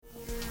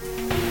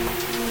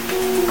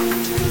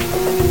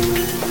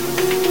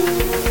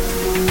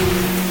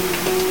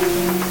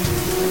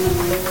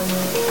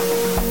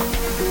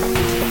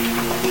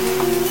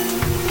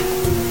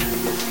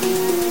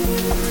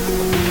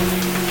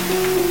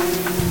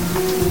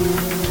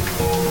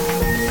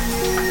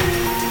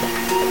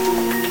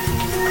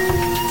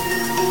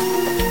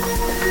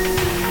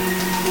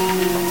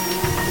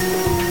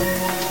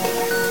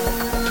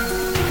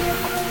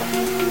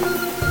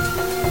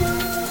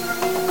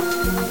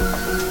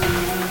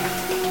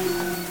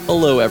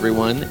Hello,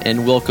 everyone,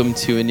 and welcome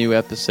to a new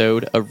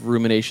episode of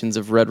Ruminations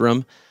of Red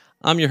Room.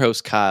 I'm your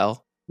host,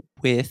 Kyle,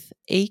 with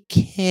a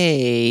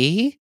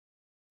K.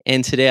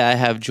 And today I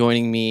have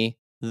joining me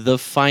the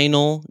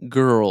final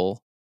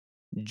girl,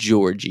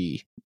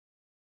 Georgie.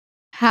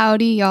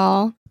 Howdy,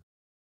 y'all.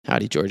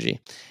 Howdy, Georgie.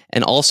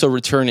 And also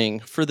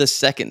returning for the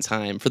second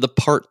time for the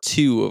part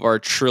 2 of our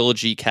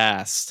trilogy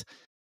cast,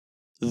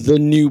 the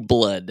new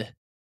blood,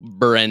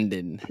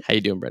 Brendan. How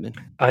you doing, Brendan?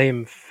 I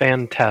am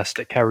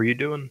fantastic. How are you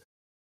doing?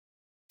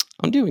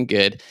 I'm doing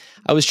good.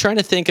 I was trying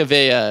to think of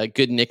a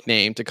good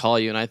nickname to call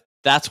you, and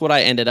that's what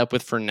I ended up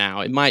with for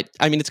now. It's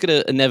going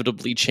to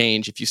inevitably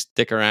change if you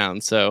stick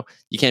around, so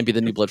you can't be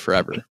the new blood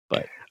forever.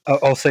 But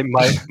I'll say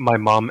my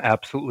mom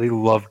absolutely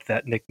loved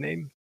that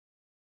nickname.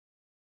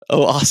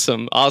 Oh,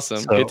 awesome.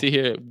 So- Good to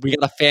hear. We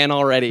got a fan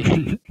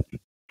already.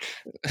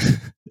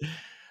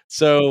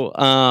 So,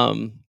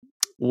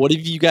 what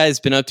have you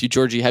guys been up to,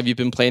 Georgie? Have you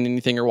been playing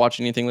anything or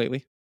watching anything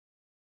lately?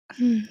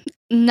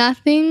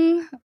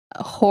 Nothing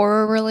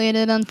horror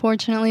related,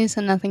 unfortunately, so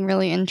nothing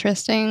really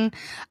interesting.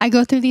 I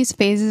go through these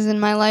phases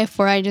in my life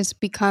where I just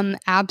become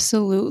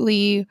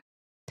absolutely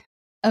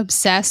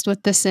obsessed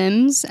with The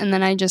Sims, and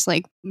then I just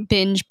like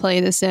binge play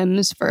The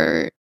Sims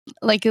for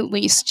like at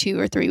least 2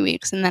 or 3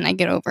 weeks, and then I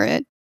get over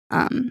it.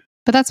 But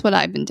that's what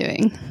I've been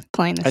doing,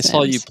 playing The Sims. I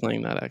saw you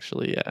playing that,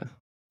 actually, yeah.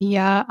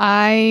 Yeah,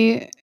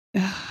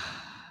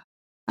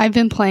 I've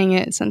been playing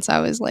it since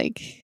I was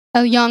like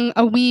a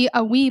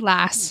wee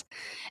lass.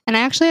 And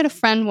I actually had a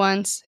friend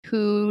once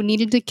who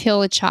needed to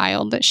kill a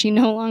child that she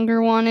no longer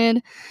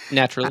wanted.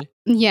 Naturally.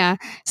 Yeah.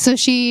 So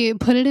she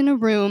put it in a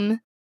room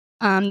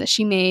that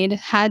she made,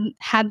 had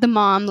the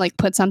mom like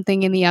put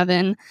something in the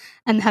oven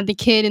and had the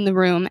kid in the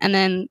room, and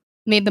then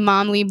made the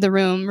mom leave the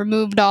room,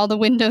 removed all the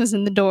windows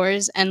and the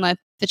doors, and let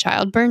the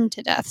child burn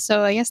to death.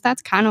 So I guess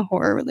that's kind of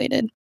horror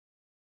related.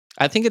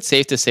 I think it's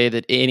safe to say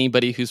that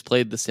anybody who's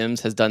played The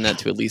Sims has done that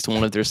to at least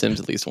one of their Sims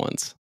at least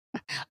once.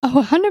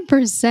 Oh,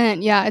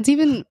 100%. Yeah, it's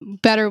even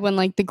better when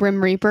like the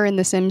Grim Reaper in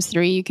The Sims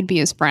 3, you could be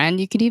his friend.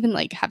 You could even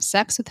like have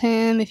sex with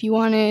him if you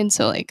wanted.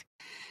 So like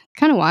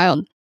kind of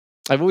wild.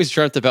 I've always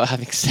dreamt about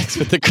having sex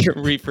with the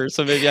Grim Reaper,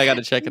 so maybe I got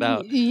to check it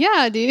out.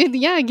 Yeah, dude.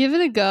 Yeah, give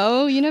it a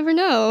go. You never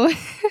know.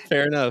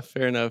 Fair enough.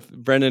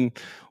 Brendan,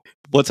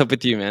 what's up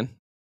with you, man?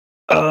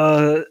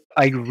 I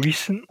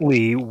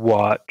recently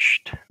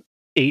watched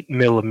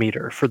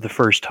 8mm for the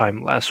first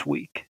time last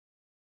week.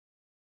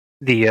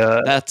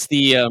 That's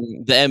the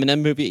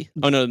Eminem movie.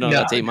 Oh no,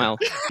 that's 8 Mile.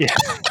 Yeah.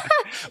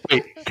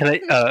 Wait, can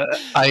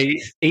I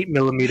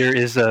 8mm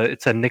is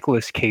it's a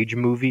Nicolas Cage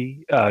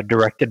movie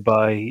directed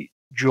by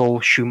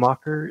Joel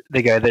Schumacher,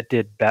 the guy that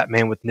did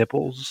Batman with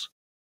Nipples.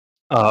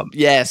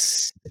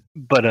 Yes.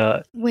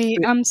 But Wait,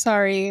 I'm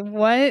sorry.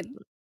 What?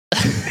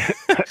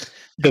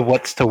 The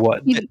what's to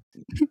what?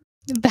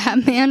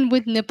 Batman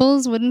with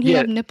nipples? Wouldn't he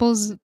have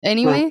nipples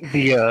anyway?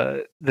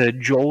 Well, the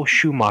Joel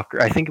Schumacher,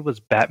 I think it was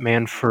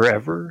Batman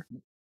Forever.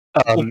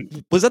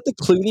 Was that the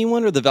Clooney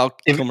one or the Val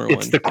Kilmer one?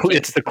 It's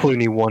the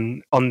Clooney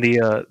one. On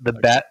the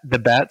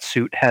bat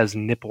suit has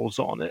nipples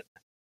on it.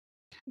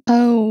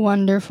 Oh,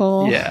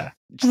 wonderful. Yeah.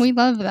 We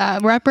love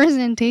that.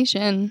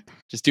 Representation.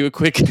 Just do a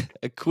quick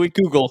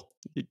Google.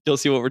 You'll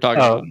see what we're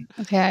talking about.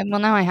 Okay, well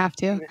now I have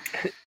to.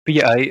 But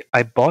yeah,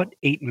 I bought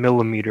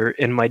 8mm,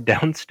 and my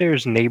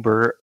downstairs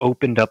neighbor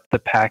opened up the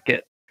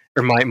packet,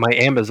 or my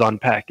Amazon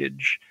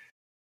package,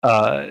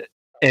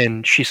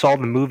 and she saw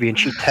the movie and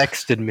she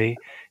texted me.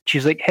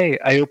 She's like, "Hey,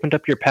 I opened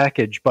up your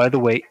package. By the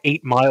way,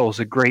 8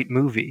 Mile's a great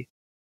movie."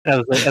 And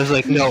I was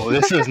like, "No,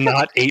 this is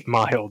not 8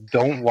 Mile.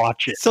 Don't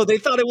watch it." So they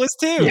thought it was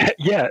too.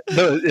 Yeah.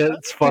 No,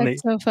 it's funny.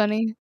 That's so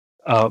funny.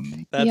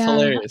 That's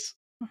hilarious.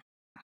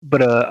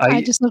 But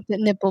I just looked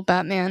at Nipple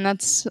Batman.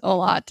 That's a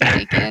lot to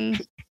take in.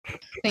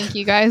 Thank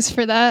you guys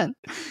for that.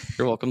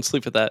 You're welcome.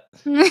 Sleep with that.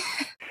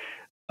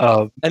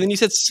 And then you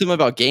said something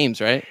about games,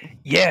 right?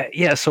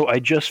 Yeah. So I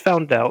just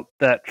found out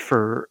that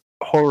for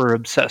Horror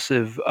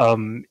Obsessive,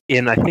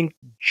 in I think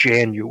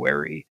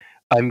January,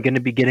 I'm going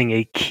to be getting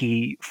a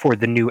key for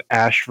the new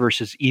Ash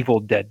vs. Evil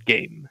Dead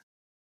game.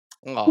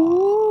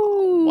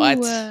 Oh,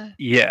 what?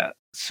 Yeah.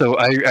 So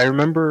I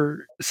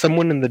remember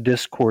someone in the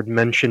Discord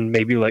mentioned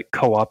maybe like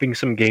co-oping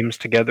some games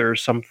together or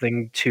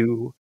something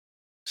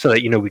so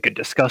that we could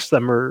discuss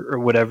them or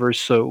whatever.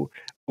 So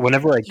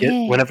whenever I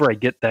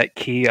get that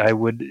key,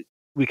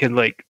 we could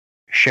like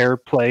share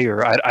play,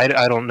 or I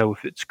don't know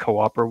if it's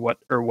co-op or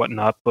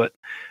whatnot, but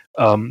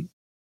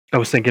I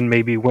was thinking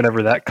maybe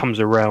whenever that comes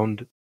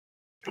around,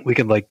 we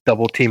could like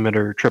double team it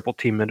or triple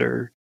team it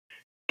or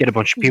get a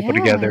bunch of people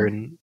together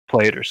and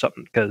play it or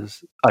something,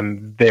 because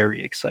I'm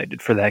very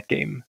excited for that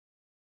game.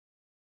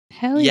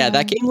 Hell yeah.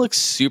 That game looks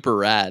super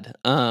rad.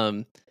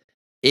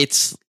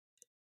 It's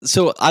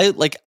so I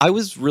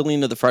was really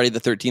into the Friday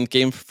the 13th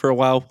game for a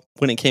while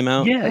when it came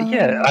out.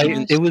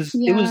 It was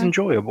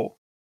enjoyable.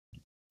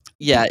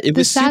 Yeah, it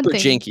was super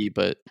janky,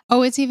 but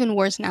it's even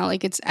worse now.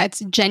 Like it's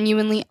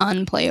genuinely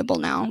unplayable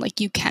now. Like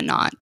you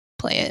cannot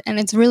play it, and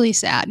it's really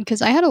sad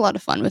because I had a lot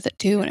of fun with it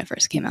too when it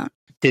first came out.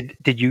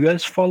 Did you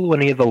guys follow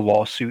any of the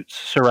lawsuits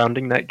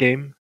surrounding that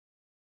game?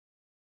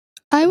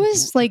 I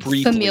was like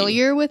briefly.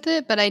 familiar with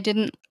it, but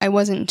I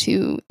wasn't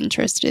too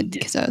interested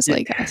because I was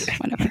like,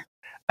 whatever.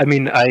 I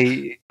mean,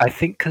 I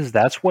think because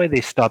that's why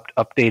they stopped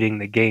updating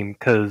the game,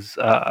 because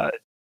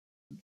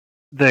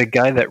the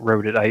guy that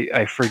wrote it,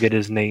 I forget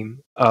his name.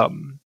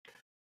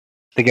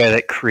 The guy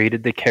that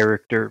created the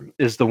character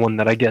is the one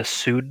that I guess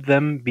sued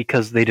them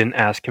because they didn't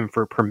ask him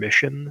for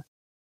permission.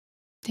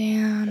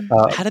 Damn.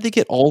 How did they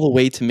get all the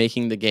way to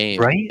making the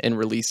game Right? and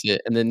release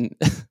it? And then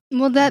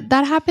Well, that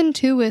happened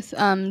too with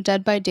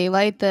Dead by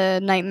Daylight, the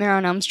Nightmare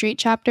on Elm Street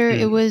chapter.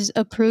 It Mm. was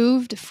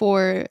approved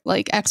for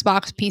like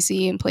Xbox,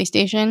 PC, and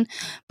PlayStation,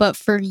 but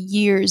for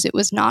years it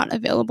was not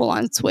available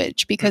on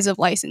Switch because of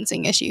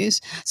licensing issues.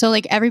 So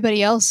like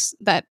everybody else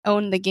that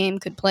owned the game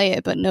could play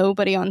it, but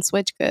nobody on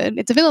Switch could.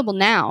 It's available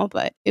now,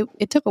 but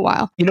it took a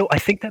while. You know, I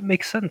think that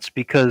makes sense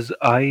because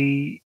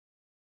I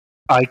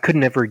could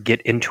never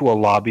get into a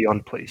lobby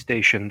on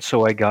PlayStation,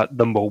 so I got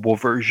the mobile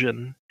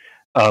version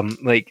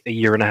like a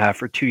year and a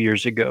half or 2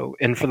 years ago.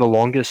 And for the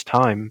longest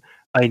time,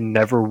 I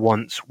never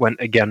once went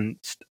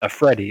against a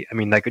Freddy. I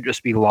mean, that could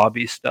just be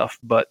lobby stuff,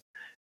 but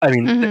I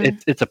mean,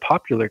 Mhm. it's a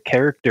popular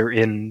character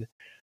in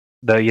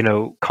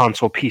the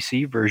console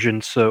PC version.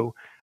 So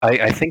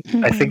I think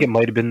it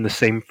might have been the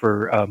same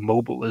for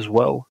mobile as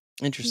well.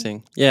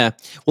 interesting. Yeah.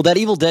 Well, that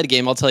Evil Dead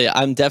game, I'll tell you,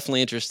 I'm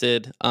definitely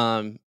interested.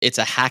 It's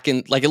a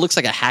it looks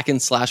like a hack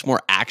and slash, more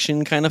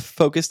action kind of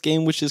focused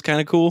game, which is kind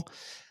of cool.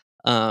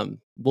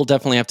 We'll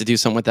definitely have to do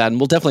something with that,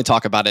 and we'll definitely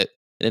talk about it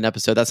in an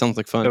episode. That sounds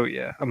like fun. Oh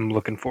yeah, I'm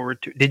looking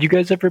forward to. Did you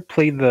guys ever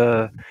play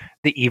the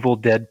Evil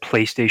Dead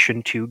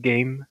PlayStation 2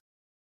 game?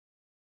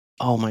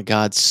 Oh my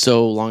god,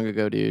 so long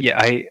ago, dude. Yeah,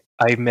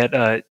 I met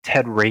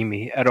Ted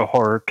Raimi at a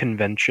horror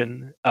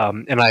convention,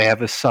 and I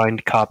have a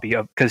signed copy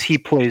of because he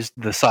plays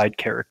the side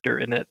character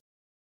in it.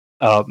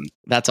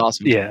 That's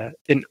awesome. Yeah,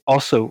 and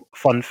also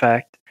fun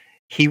fact,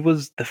 he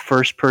was the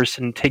first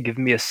person to give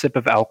me a sip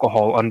of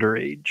alcohol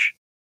underage.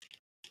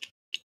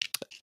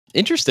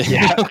 Interesting.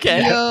 Yeah.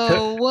 Okay.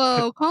 Yo,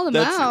 whoa, call him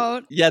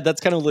out. Yeah,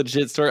 that's kind of a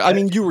legit story. I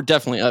mean, you were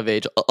definitely of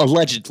age,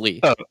 allegedly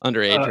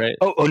underage, right?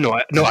 Oh no,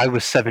 I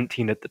was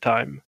 17 at the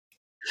time.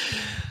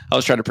 I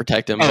was trying to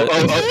protect him. Oh,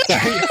 but-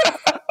 sorry.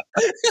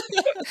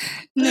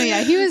 No,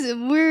 yeah,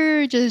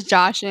 we're just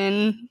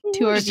joshing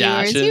to our just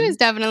viewers. He joshing. was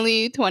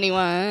definitely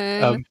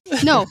 21. Um,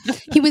 No,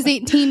 he was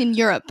 18 in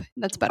Europe.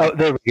 That's better. Oh,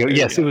 there we go. There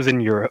Yes, you it was in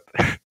Europe.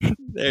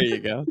 There you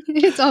go.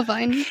 It's all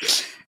fine.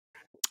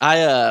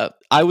 I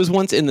was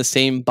once in the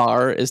same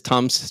bar as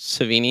Tom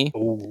Savini,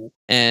 Oh,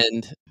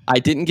 and I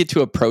didn't get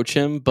to approach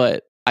him,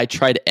 but I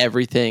tried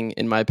everything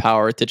in my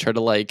power to try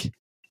to like him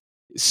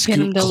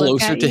scoot to look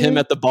closer at to him you?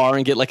 at the bar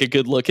and get like a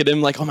good look at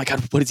him. Like, oh my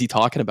god, what is he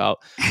talking about?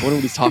 I wonder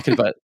what he's talking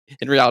about.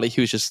 In reality,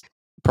 he was just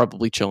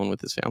probably chilling with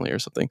his family or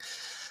something.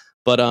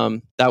 But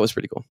that was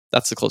pretty cool.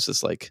 That's the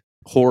closest like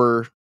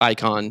horror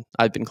icon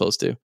I've been close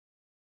to.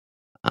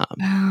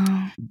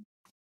 Wow.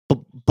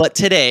 But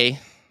today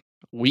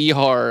we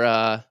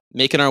are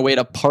making our way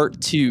to part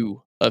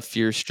 2 of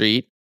Fear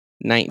Street,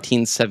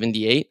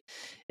 1978.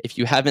 If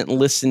you haven't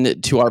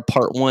listened to our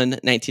part 1,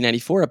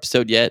 1994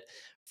 episode yet,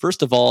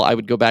 first of all, I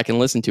would go back and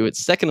listen to it.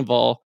 Second of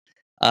all,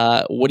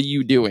 what are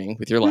you doing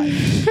with your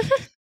life?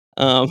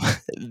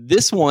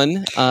 This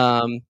one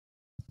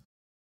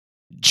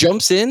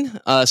jumps in,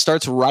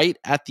 starts right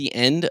at the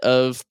end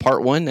of part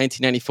 1,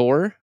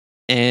 1994.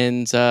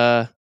 And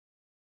I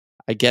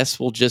guess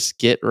we'll just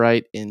get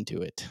right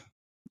into it.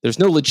 There's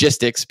no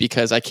logistics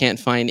because I can't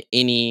find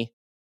any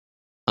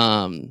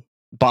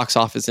box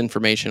office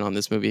information on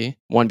this movie.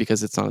 One,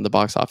 because it's not in the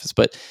box office,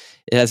 but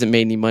it hasn't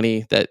made any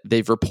money that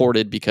they've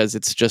reported because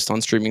it's just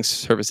on streaming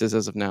services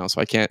as of now.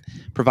 So I can't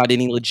provide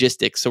any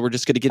logistics. So we're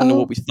just going to get into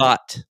what we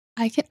thought.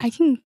 I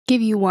can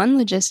give you one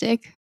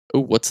logistic.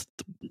 Oh, what's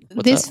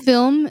This up?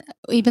 film,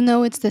 even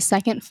though it's the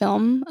second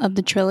film of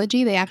the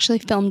trilogy, they actually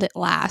filmed it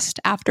last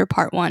after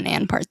part 1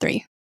 and part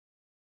 3.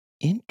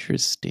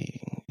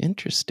 Interesting.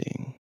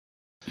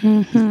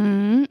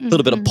 Mm-hmm, A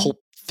little bit of Pulp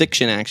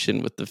Fiction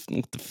action with the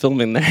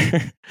filming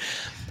there.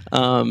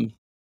 So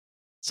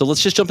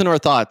let's just jump into our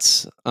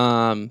thoughts.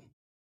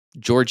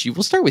 Georgie,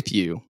 we'll start with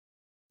you.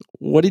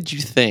 What did you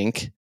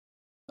think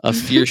of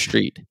Fear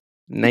Street,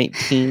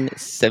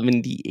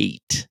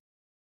 1978?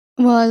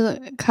 Well,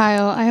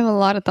 Kyle, I have a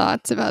lot of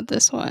thoughts about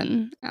this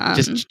one.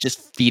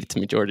 Just feed it to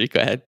me, Georgie.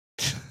 Go ahead.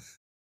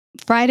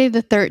 Friday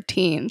the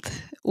 13th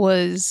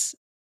was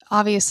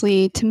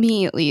obviously, to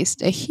me at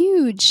least, a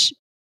huge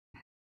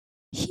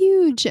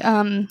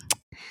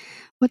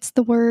what's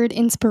the word,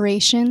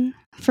 inspiration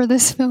for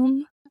this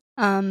film.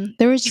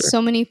 There was just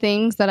so many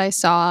things that I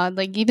saw,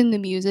 like even the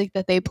music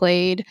that they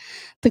played,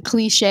 the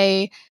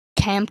cliche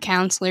camp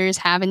counselors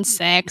having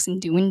sex and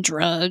doing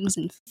drugs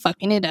and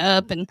fucking it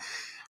up, and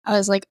I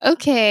was like,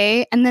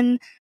 okay. And then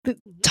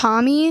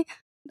Tommy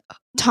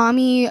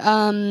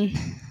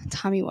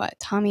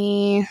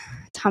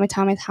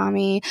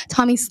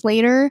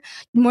Slater,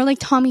 more like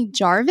Tommy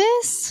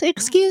Jarvis,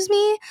 excuse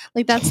me.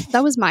 Like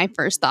that was my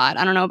first thought.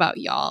 I don't know about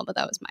y'all, but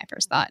that was my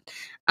first thought.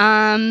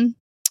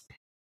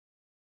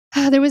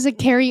 There was a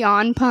carry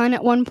on pun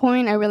at one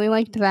point. I really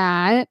liked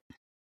that.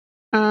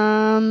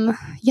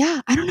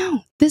 Yeah, I don't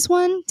know. This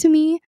one, to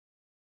me,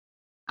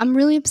 I'm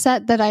really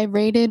upset that I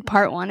rated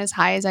part one as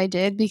high as I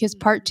did because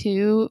part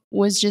two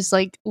was just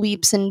like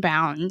leaps and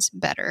bounds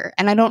better.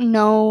 And I don't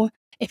know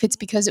if it's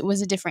because it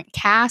was a different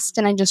cast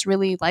and I just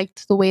really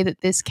liked the way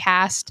that this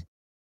cast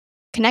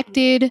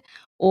connected,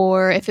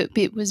 or if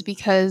it was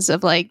because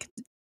of like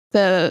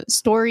the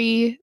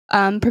story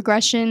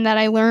progression that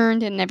I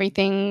learned and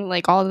everything,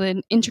 like all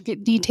the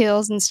intricate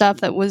details and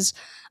stuff that was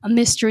a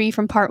mystery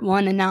from part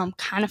one. And now I'm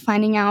kind of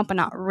finding out, but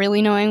not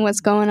really knowing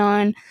what's going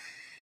on.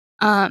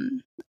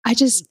 I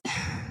just,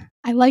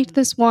 I liked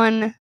this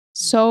one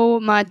so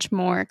much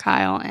more,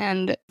 Kyle.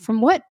 And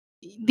from what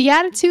the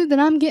attitude that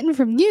I'm getting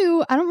from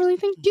you, I don't really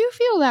think you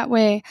feel that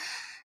way.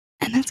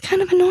 And that's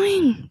kind of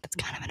annoying.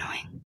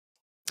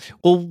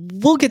 Well,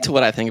 we'll get to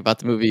what I think about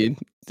the movie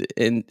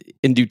in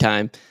due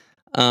time.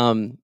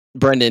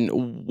 Brendan,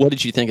 what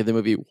did you think of the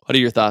movie? What are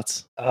your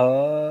thoughts?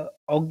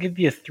 I'll give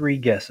you 3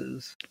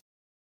 guesses.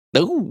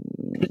 Oh,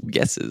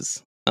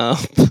 guesses. No,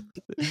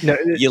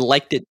 You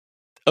liked it.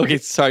 Okay,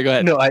 sorry, go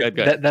ahead. No,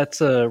 Go ahead. that's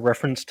a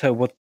reference to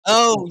what.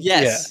 Oh,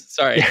 yes.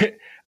 Sorry.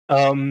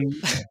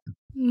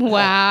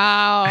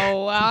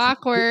 Wow,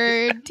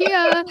 awkward.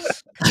 Tia.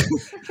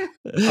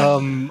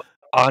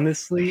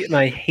 Honestly, and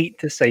I hate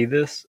to say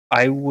this,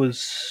 I was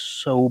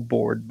so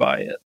bored by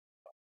it.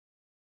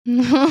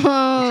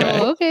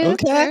 Okay.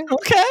 Okay.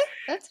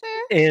 That's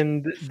fair.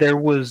 And there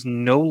was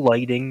no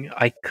lighting.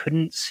 I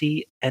couldn't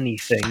see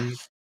anything.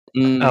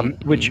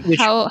 Which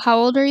How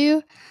old are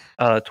you?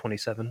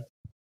 27.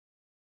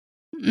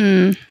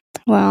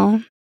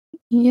 Well,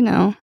 you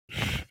know,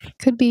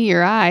 could be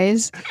your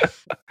eyes.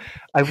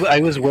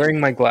 I was wearing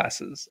my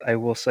glasses. I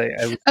will say.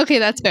 Okay,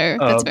 that's fair.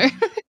 That's fair.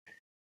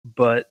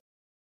 But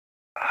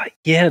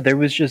yeah, there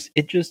was just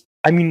it. Just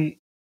I mean,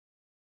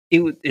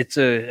 it's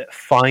a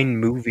fine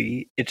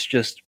movie. It's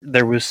just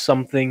there was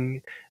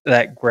something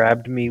that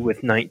grabbed me with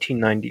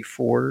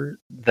 1994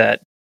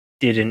 that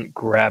didn't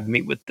grab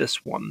me with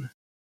this one.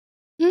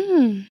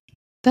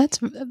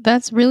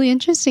 That's really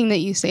interesting that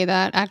you say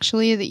that.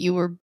 Actually, that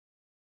you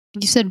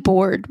said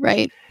bored,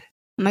 right?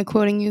 Am I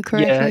quoting you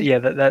correctly? Yeah,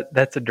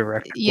 that's a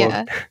direct quote.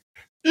 Yeah.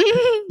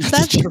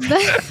 That's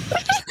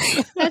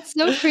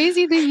so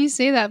crazy that you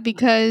say that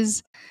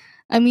because,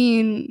 I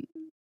mean,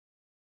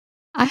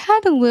 I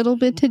had a little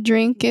bit to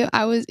drink. It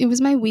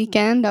was my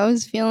weekend. I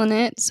was feeling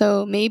it,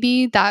 so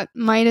maybe that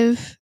might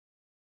have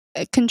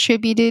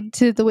contributed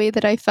to the way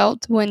that I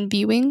felt when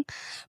viewing.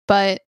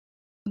 But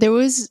there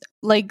was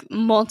like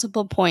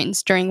multiple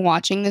points during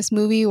watching this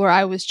movie where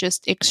I was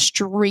just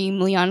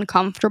extremely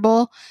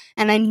uncomfortable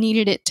and I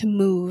needed it to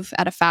move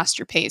at a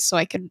faster pace so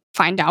I could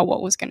find out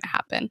what was going to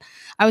happen.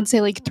 I would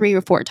say like 3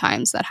 or 4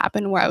 times that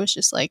happened where I was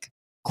just like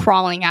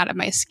crawling out of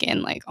my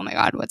skin like, "Oh my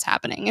god, what's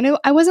happening?" And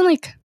I wasn't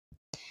like,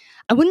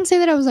 I wouldn't say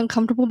that I was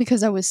uncomfortable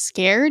because I was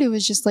scared. It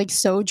was just like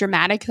so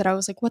dramatic that I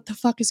was like, "What the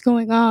fuck is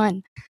going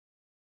on?"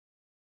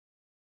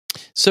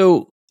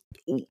 So,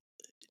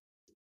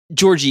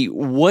 Georgie,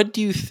 what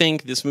do you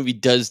think this movie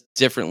does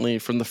differently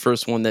from the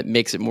first one that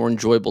makes it more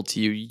enjoyable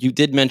to you? You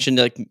did mention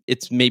like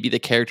it's maybe the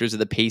characters or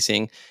the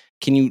pacing.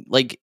 Can you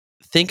like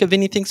think of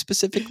anything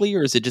specifically,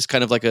 or is it just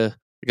kind of like an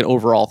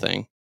overall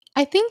thing?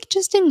 I think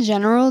just in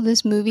general,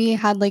 this movie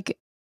had like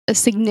a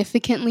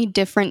significantly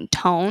different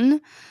tone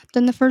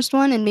than the first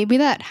one, and maybe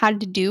that had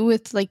to do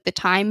with like the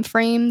time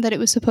frame that it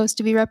was supposed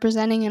to be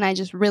representing. And I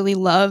just really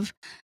love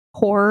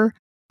horror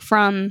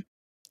from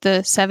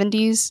the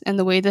 70s and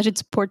the way that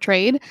it's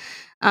portrayed.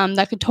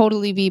 That could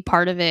totally be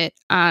part of it.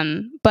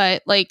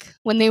 But like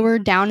when they were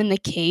down in the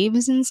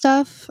caves and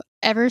stuff,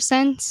 ever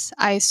since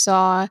I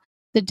saw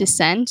The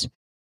Descent,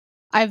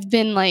 I've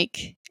been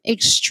like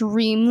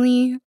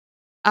extremely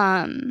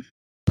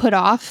put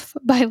off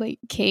by like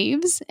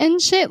caves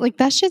and shit. Like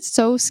that shit's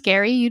so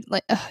scary. You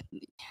like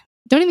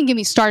don't even get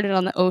me started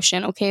on the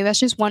ocean, okay? That's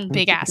just one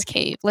big ass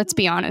cave. Let's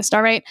be honest,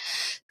 all right?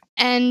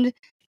 And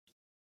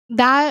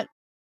that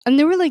and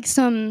there were like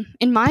some,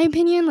 in my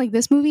opinion, like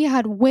this movie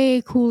had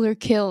way cooler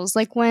kills.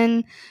 Like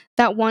when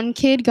that one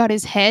kid got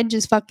his head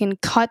just fucking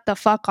cut the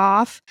fuck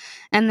off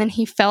and then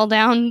he fell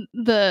down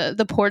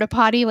the porta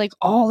potty like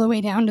all the way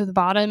down to the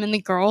bottom and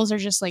the girls are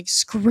just like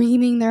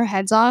screaming their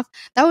heads off.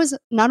 That was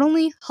not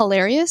only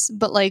hilarious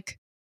but like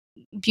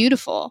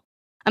beautiful.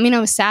 I mean, I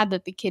was sad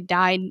that the kid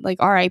died, like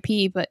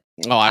R.I.P. But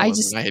Oh, I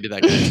hated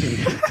that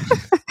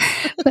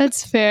guy.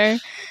 that's fair.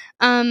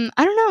 I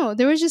don't know.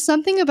 There was just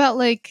something about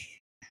like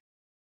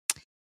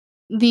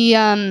the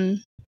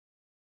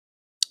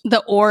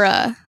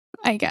aura,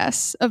 I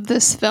guess, of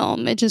this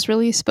film. It just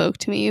really spoke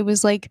to me. It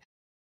was like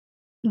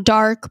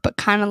dark but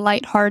kind of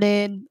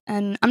lighthearted,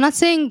 and I'm not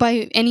saying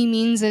by any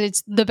means that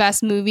it's the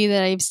best movie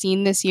that I've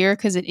seen this year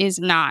because it is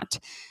not.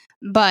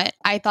 But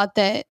I thought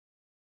that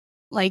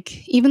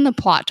like even the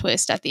plot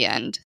twist at the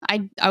end,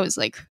 I was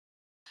like,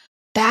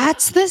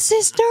 that's the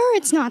sister?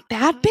 It's not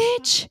that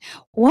bitch?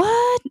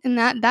 What? And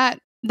that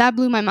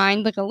blew my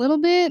mind like a little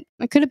bit.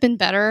 It could have been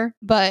better,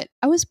 but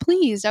I was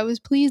pleased. I was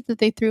pleased that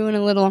they threw in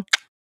a little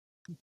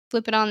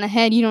flip it on the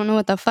head. You don't know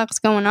what the fuck's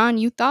going on.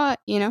 You thought,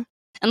 you know.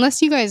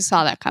 Unless you guys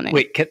saw that coming.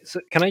 Wait,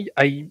 can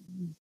I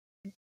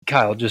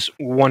Kyle, just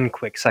one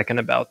quick second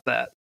about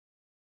that.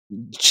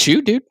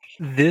 Shoot, dude.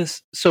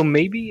 So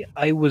maybe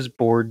I was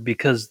bored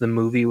because the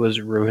movie was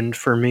ruined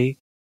for me.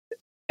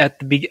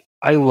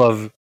 I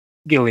love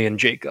Gillian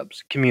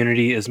Jacobs.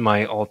 Community is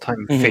my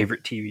all-time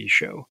favorite TV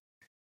show.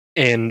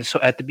 And so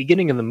at the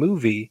beginning of the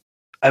movie,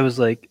 I was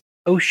like,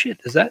 oh shit,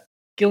 is that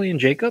Gillian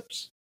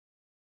Jacobs?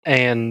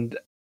 And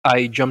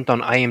I jumped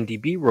on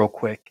IMDb real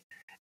quick,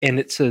 and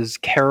it says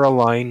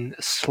Caroline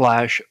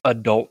 /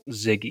 adult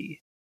Ziggy.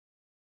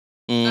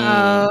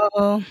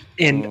 Oh.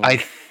 And I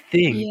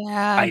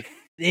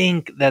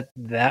think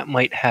that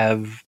might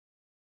have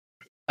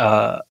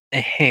a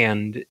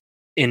hand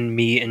in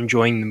me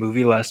enjoying the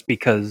movie less,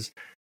 because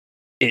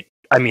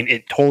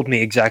it told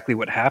me exactly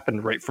what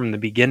happened right from the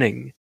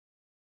beginning.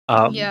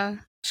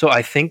 So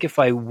I think if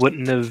I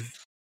wouldn't have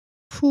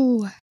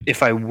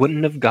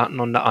gotten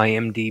onto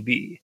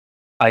IMDb,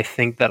 I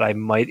think that I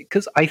might,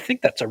 because I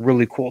think that's a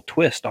really cool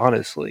twist,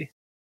 honestly.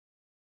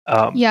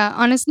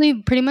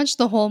 Honestly, pretty much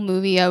the whole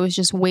movie, I was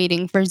just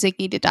waiting for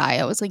Ziggy to die.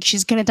 I was like,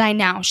 she's gonna die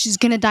now. She's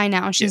gonna die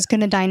now. She's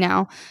gonna die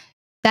now.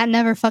 That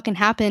never fucking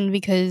happened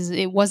because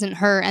it wasn't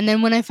her. And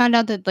then when I found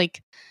out that,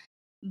 like,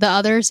 the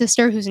other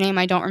sister, whose name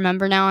I don't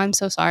remember now, I'm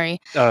so sorry.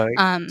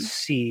 Caroline,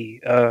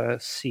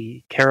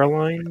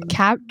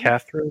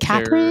 Catherine,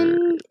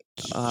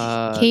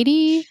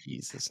 Katie,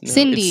 Jesus, no.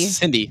 Cindy.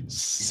 It's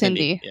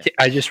Cindy. Yeah.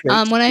 I just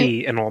wrote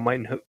C in all my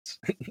notes.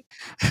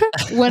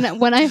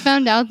 when I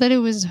found out that it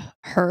was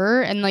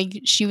her and,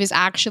 like, she was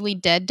actually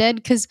dead,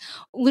 because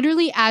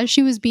literally as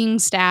she was being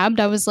stabbed,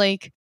 I was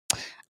like,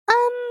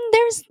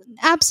 there's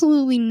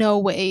absolutely no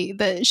way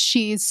that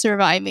she's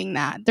surviving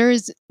that. There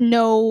is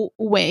no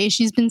way.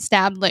 She's been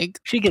stabbed like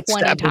she gets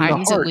 20 stabbed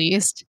times at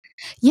least.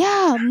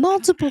 Yeah,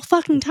 multiple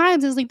fucking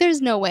times. I was like,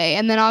 there's no way.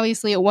 And then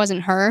obviously it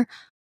wasn't her,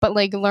 but,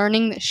 like,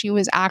 learning that she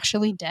was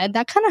actually dead,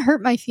 that kind of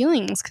hurt my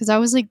feelings, because I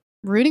was, like,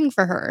 rooting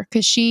for her,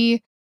 because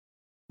she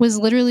was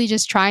literally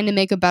just trying to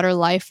make a better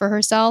life for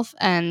herself,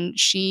 and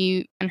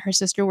she and her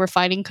sister were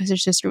fighting because her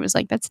sister was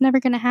like, that's never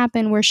gonna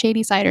happen, we're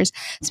Shady Siders.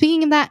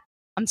 Speaking of that,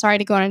 I'm sorry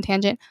to go on a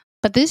tangent,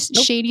 but this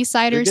Shady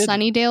Cider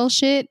Sunnydale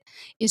shit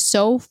is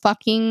so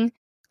fucking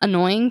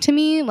annoying to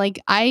me. Like,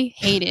 I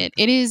hate it.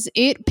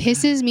 It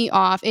pisses me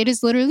off. It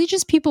is literally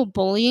just people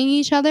bullying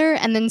each other,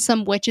 and then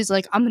some witch is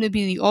like, I'm gonna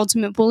be the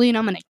ultimate bully and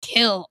I'm gonna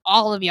kill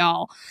all of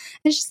y'all.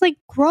 It's just like,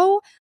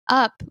 grow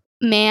up,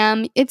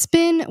 ma'am. It's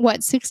been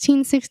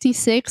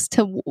 1666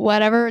 to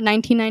whatever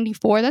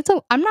 1994.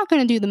 I'm not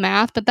going to do the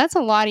math, but that's a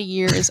lot of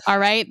years. All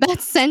right,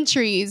 that's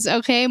centuries.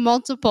 Okay,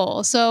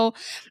 multiple. So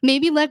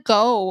maybe let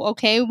go.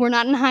 Okay, we're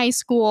not in high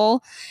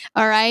school.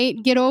 All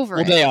right, get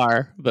over it. They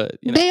are, but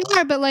they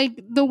are, but, like,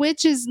 the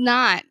witch is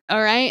not.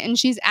 All right, and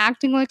she's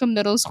acting like a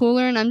middle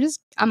schooler, and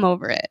I'm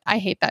over it. I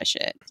hate that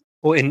shit.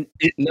 Well, and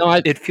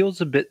it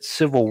feels a bit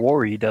Civil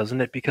War-y,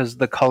 doesn't it? Because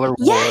the color war.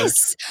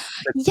 Yes.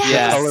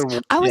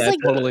 I was like,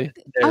 totally.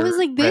 I was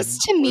like,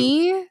 this to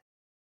me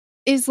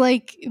is,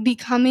 like,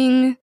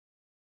 becoming,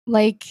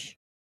 like,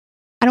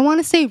 I don't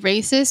want to say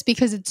racist,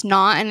 because it's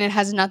not, and it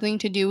has nothing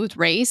to do with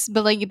race,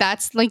 but, like,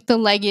 that's, like, the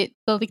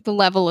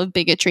level of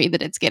bigotry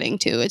that it's getting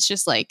to. It's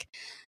just, like,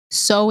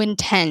 so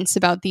intense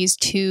about these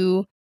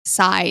two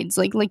sides.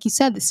 Like you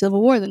said, the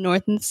Civil War, the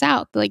North and the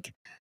South. Like,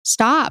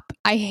 stop.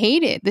 I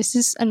hate it. This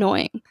is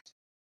annoying.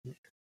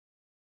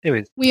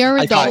 Anyways, we are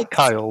adults.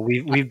 Kyle,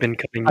 we've been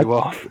cutting you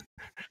off.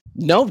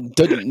 No,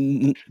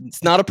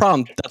 it's not a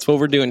problem. That's what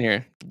we're doing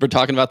here. We're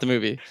talking about the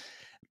movie.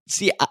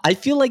 See, I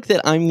feel like that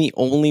I'm the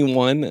only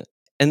one,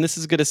 and this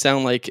is going to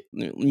sound like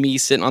me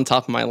sitting on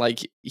top of my,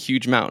 like,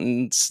 huge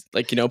mountains,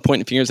 like,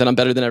 pointing fingers that I'm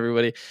better than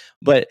everybody.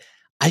 But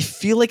I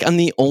feel like I'm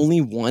the only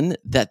one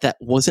that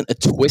wasn't a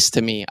twist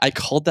to me. I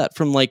called that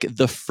from, like,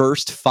 the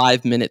first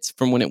 5 minutes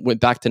from when it went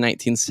back to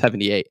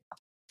 1978.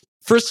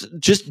 First,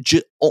 just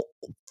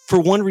for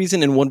one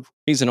reason and one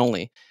reason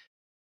only.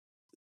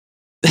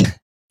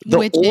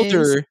 The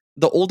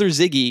older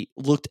Ziggy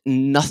looked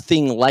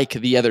nothing like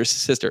the other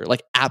sister,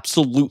 like,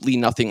 absolutely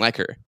nothing like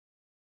her.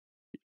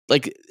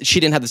 Like, she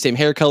didn't have the same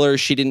hair color.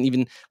 She didn't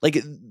even like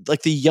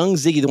the young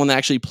Ziggy, the one that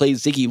actually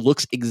plays Ziggy,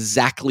 looks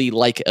exactly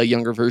like a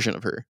younger version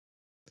of her.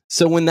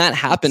 So when that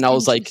happened, I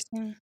was like,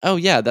 oh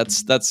yeah,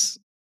 that's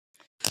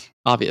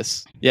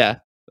obvious. Yeah.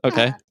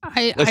 Okay.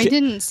 I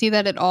didn't see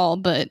that at all,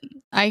 but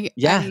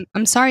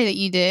I'm sorry that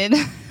you did.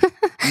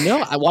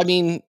 No, I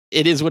mean,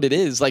 it is what it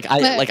is. Like,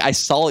 I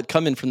saw it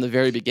coming from the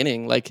very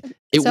beginning. Like,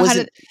 it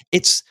wasn't.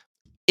 It's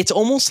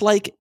almost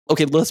like,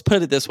 okay, let's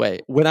put it this way.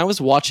 When I was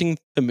watching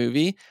the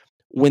movie,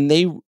 when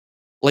they,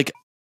 like,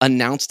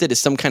 announced it as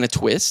some kind of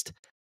twist,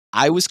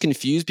 I was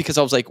confused, because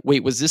I was like,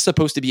 wait, was this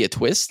supposed to be a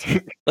twist?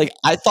 Like,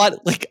 I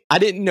thought, like, I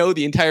didn't know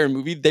the entire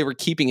movie they were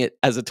keeping it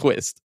as a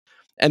twist.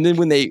 And then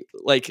when they,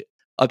 like,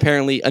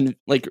 apparently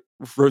like,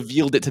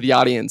 revealed it to the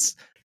audience,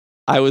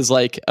 I was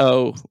like,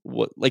 oh,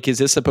 what, like, is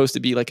this supposed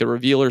to be like a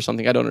reveal or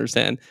something? I don't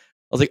understand. I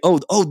was like,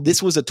 oh,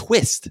 this was a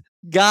twist.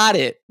 Got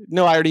it.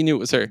 No, I already knew it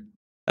was her.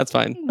 That's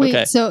fine. Wait,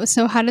 Okay.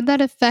 so how did that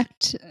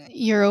affect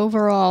your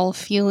overall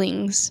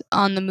feelings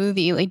on the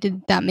movie? Like,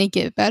 did that make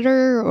it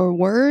better or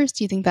worse?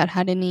 Do you think that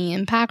had any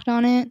impact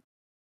on it?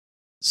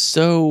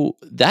 So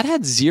that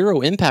had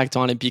zero impact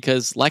on it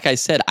because, like I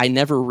said, I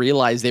never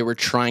realized they were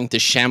trying to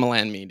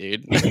Shyamalan me,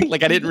 dude.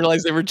 Like I didn't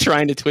realize they were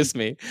trying to twist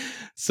me.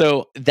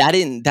 So that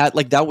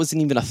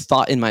wasn't even a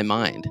thought in my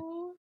mind.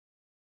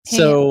 Hey,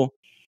 So,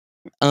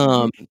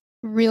 um,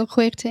 real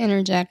quick to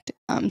interject,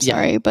 I'm Yeah.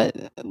 sorry, but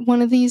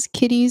one of these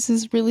kitties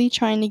is really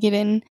trying to get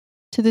in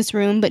to this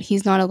room, but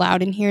he's not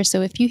allowed in here.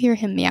 So if you hear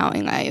him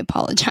meowing, I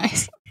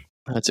apologize.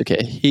 that's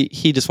okay.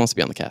 He just wants to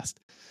be on the cast.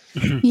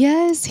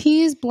 Yes,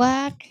 he is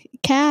black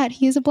cat.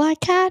 He is a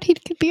black cat. He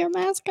could be our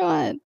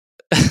mascot.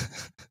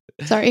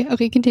 Sorry.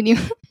 Okay, continue.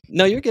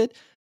 No, you're good.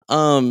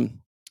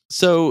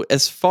 So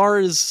as far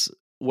as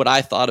what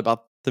I thought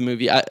about the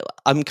movie,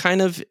 I'm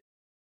kind of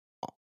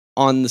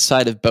on the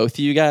side of both of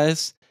you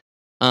guys.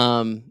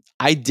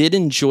 I did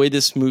enjoy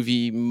this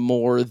movie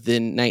more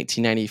than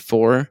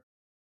 1994.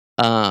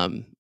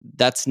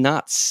 That's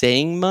not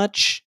saying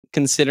much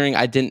considering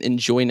I didn't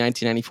enjoy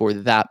 1994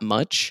 that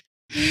much.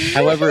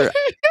 However,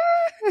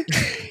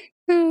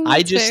 I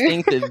That's just fair.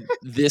 think that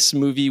this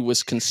movie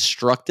was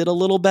constructed a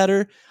little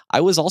better.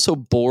 I was also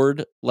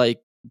bored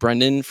like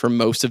Brendan for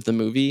most of the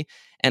movie,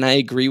 and I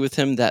agree with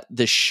him that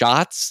the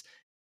shots,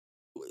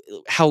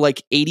 how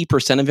like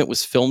 80% of it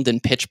was filmed in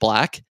pitch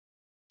black,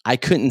 I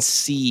couldn't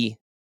see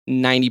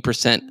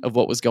 90% of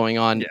what was going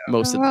on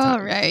most of the All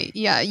time. right.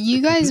 Yeah,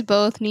 you guys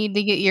both need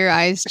to get your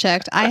eyes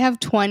checked. I have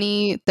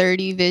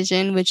 20/30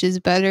 vision, which is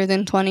better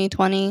than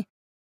 20/20.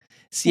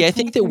 See, I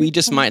think that we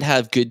just might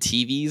have good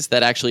TVs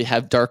that actually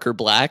have darker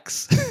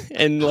blacks,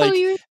 and like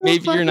you're so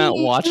maybe you're not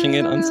funny. watching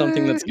it on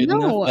something that's good enough.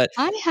 No, But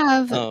I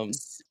have um,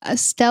 a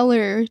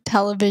stellar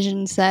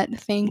television set.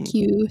 Thank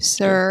you,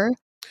 sir.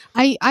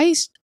 I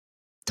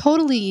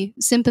totally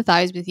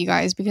sympathize with you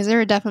guys because there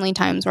are definitely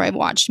times where I've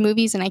watched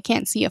movies and I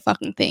can't see a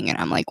fucking thing and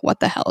I'm like, what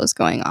the hell is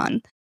going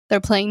on? They're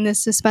playing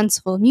this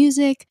suspenseful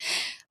music.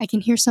 I can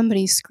hear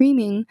somebody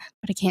screaming,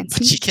 but I can't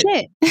see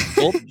shit.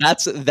 well,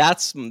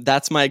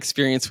 that's my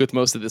experience with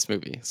most of this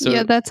movie. So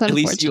Yeah, that's at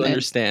least you unfortunate.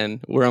 understand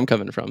where I'm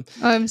coming from.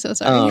 Oh, I'm so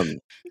sorry.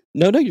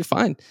 No, you're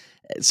fine.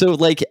 So,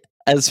 like,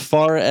 as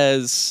far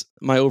as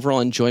my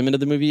overall enjoyment of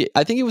the movie,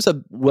 I think it was a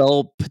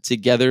well put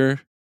together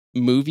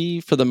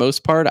movie for the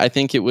most part. I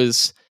think it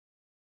was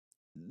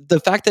the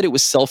fact that it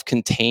was self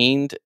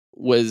contained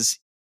was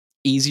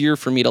easier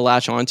for me to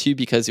latch onto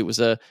because it was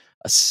a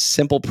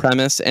simple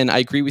premise. And I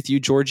agree with you,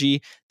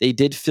 Georgie. They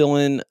did fill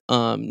in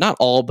not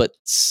all, but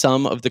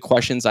some of the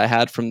questions I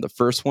had from the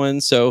first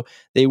one. So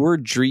they were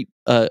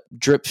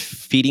drip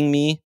feeding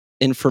me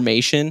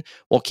information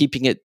while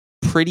keeping it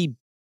pretty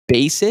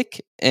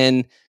basic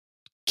and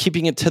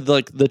keeping it to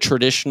the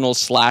traditional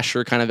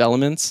slasher kind of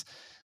elements.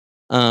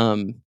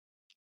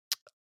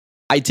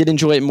 I did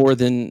enjoy it more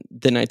than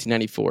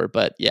 1994,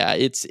 but yeah,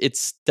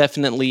 it's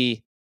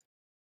definitely,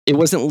 it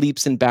wasn't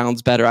leaps and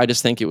bounds better. I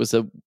just think it was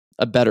a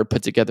better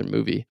put together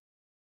movie.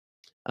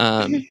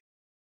 Do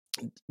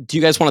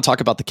you guys want to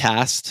talk about the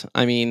cast?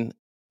 I mean,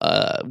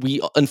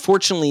 we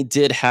unfortunately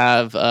did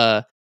have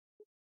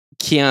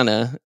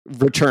Kiana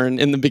return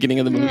in the beginning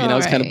of the movie, and I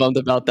was kind of bummed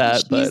about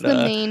that. She's But the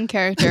main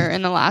character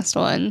in the last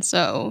one,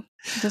 so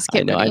just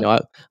get I ready. know.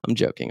 I'm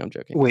joking.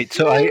 Wait,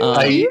 so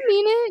You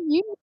mean it?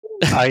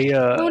 You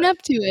own up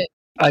to it.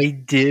 I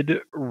did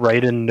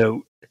write a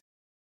note.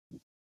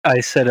 I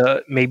said,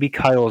 maybe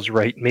Kyle's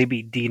right.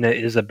 Maybe Dina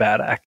is a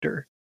bad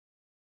actor.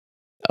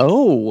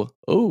 Oh,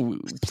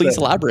 please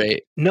So-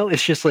 elaborate. No,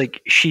 it's just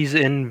like she's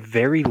in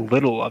very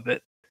little of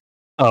it.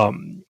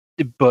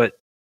 But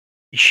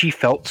she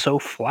felt so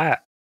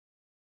flat.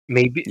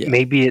 Maybe Yeah.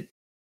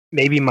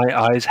 maybe my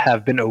eyes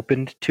have been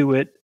opened to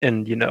it,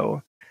 and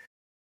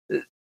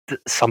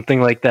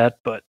something like that.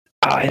 But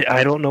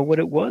I don't know what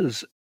it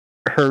was.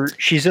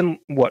 She's in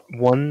what,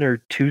 1 or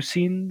 2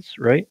 scenes,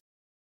 right?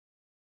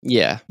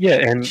 Yeah. Yeah,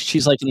 and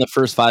She's like in the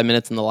first 5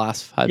 minutes and the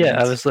last 5 yeah,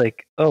 minutes. I was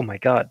like, oh my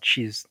god,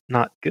 she's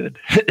not good.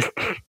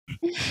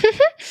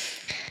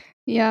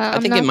 Yeah,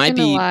 I'm think not it might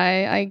gonna be-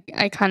 lie.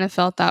 I kind of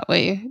felt that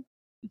way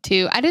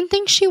too. I didn't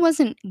think she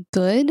wasn't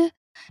good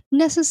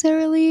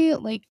necessarily.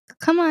 Like,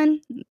 come on,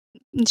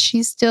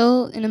 she's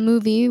still in a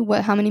movie.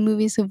 How many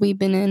movies have we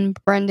been in?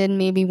 Brendan,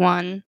 maybe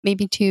 1,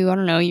 maybe 2. I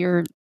don't know.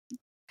 You're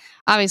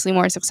obviously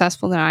more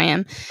successful than I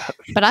am,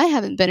 but I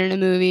haven't been in a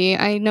movie.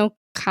 I know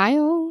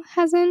Kyle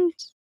hasn't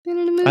been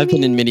in a movie. I've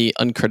been in many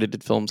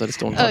uncredited films. I just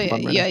don't want to talk about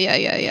them right now.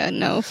 Yeah.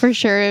 No, for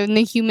sure. In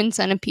the Human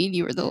Centipede,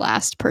 you were the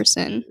last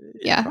person.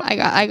 Yeah, I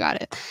got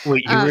it.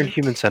 Wait, you were in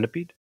Human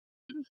Centipede?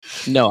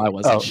 No, I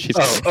wasn't.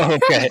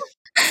 Okay.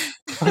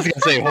 I was gonna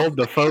say, hold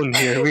the phone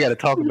here. We got to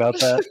talk about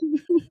that.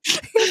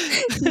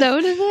 That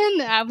would have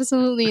been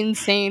absolutely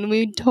insane.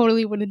 We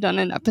totally would have done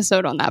an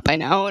episode on that by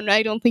now, and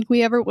I don't think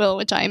we ever will,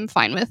 which I'm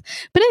fine with.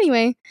 But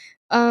anyway,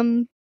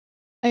 I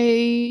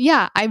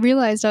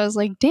realized, I was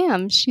like,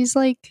 damn, she's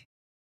like,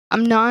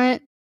 I'm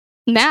not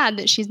mad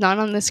that she's not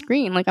on the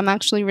screen. Like, I'm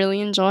actually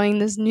really enjoying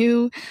this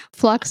new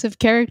flux of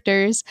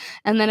characters.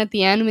 And then at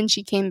the end, when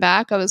she came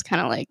back, I was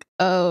kind of like,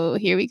 oh,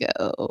 here we go,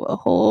 a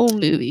whole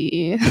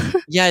movie.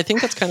 Yeah, I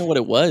think that's kind of what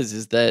it was,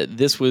 is that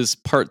this was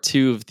part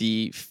 2 of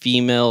the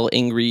female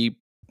angry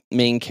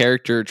main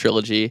character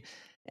trilogy.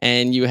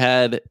 And you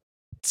had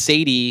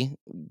Sadie,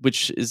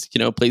 which is,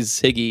 plays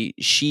Siggy.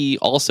 She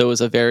also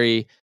is a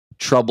very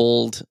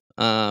troubled,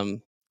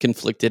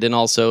 conflicted, and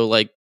also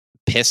like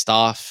pissed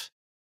off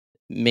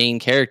main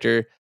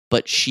character,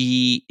 but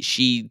she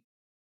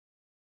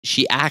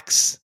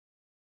acts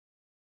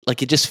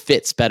like it just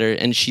fits better,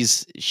 and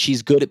she's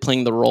good at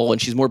playing the role,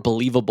 and she's more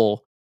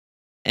believable.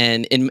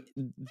 And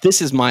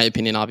this is my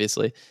opinion,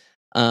 obviously.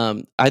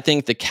 I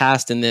think the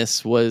cast in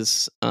this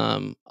was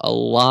a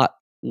lot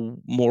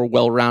more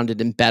well-rounded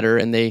and better,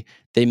 and they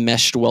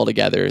meshed well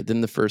together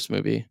than the first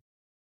movie.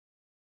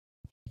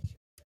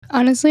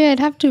 Honestly, I'd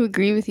have to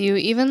agree with you.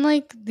 Even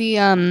like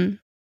the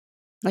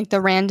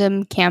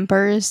random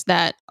campers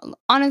that,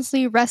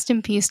 honestly, rest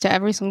in peace to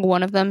every single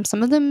one of them.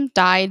 Some of them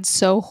died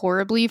so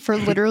horribly for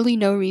literally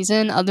no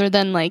reason other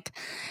than like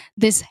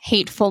this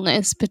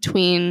hatefulness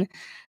between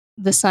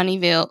the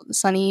Sunnyvale,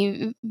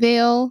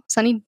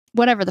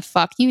 whatever the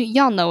fuck.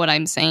 Y'all know what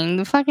I'm saying.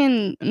 The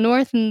fucking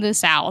North and the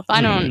South.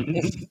 I don't,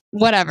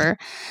 whatever.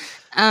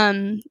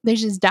 They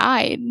just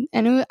died.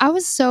 And I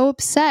was so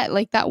upset.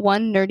 Like that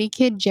one nerdy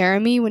kid,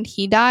 Jeremy, when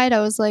he died,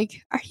 I was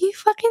like, are you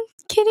fucking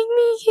kidding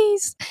me?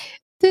 He's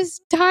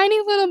this tiny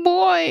little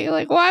boy.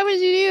 Like, why would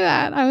you do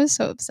that? I was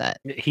so upset.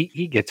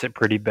 He gets it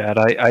pretty bad.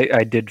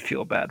 I did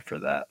feel bad for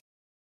that.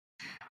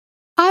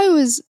 I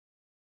was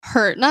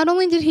hurt. Not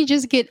only did he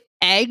just get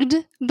egged,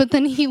 but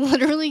then he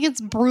literally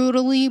gets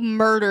brutally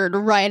murdered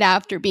right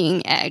after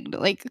being egged.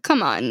 Like,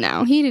 come on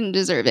now. He didn't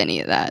deserve any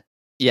of that.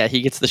 Yeah,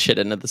 he gets the shit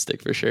end of the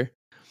stick for sure.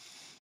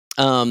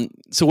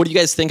 So what do you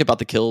guys think about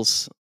the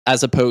kills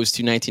as opposed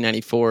to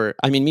 1994?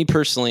 I mean, me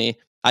personally,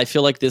 I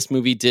feel like this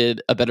movie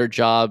did a better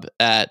job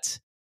at,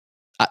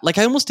 like,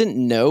 I almost didn't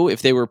know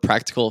if they were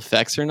practical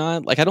effects or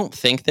not. Like, I don't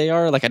think they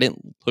are. Like, I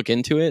didn't look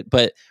into it,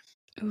 but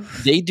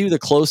they do the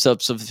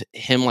close-ups of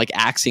him like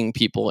axing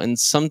people, and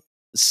some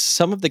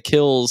of the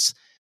kills,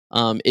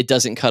 it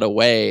doesn't cut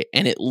away,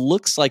 and it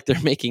looks like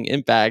they're making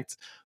impact.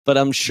 But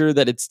I'm sure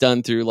that it's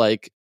done through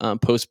like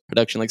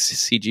post-production, like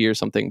CG or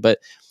something. But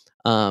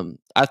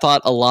I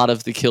thought a lot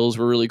of the kills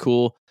were really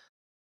cool.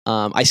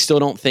 I still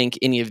don't think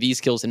any of these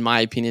kills, in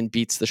my opinion,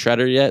 beats the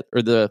shredder yet,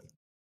 or the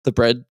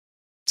bread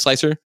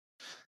slicer.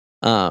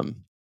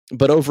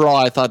 But overall,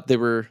 I thought they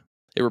were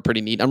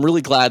pretty neat. I'm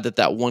really glad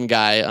that one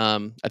guy,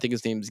 I think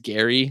his name's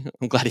Gary.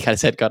 I'm glad he got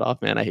his head cut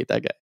off, man. I hate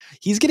that guy.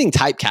 He's getting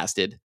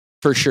typecasted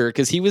for sure,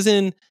 because he was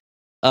in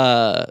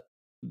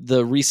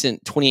the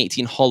recent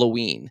 2018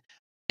 Halloween,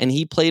 and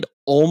he played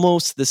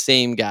almost the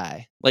same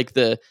guy, like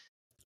the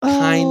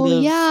kind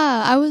of.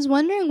 Yeah, I was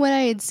wondering what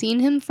I had seen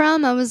him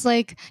from. I was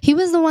like, he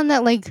was the one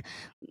that like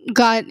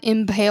got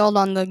impaled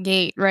on the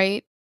gate,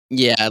 right?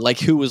 Yeah, like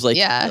who was like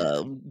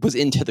was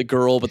into the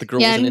girl, but the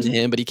girl wasn't into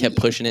him, but he kept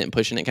pushing it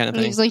kind of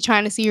thing. He was like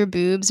trying to see your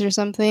boobs or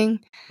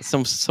something.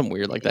 Some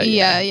weird like that.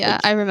 Yeah,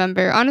 I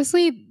remember.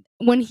 Honestly,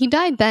 when he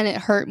died, then it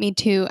hurt me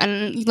too.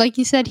 And like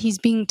you said, he's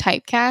being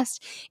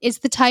typecast. It's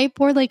the type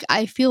where like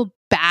I feel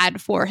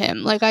bad for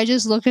him. Like I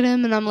just look at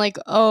him and I'm like,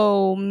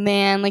 oh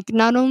man, like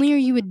not only are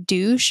you a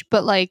douche,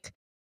 but like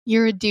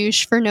you're a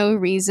douche for no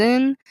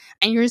reason,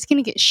 and you're just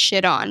gonna get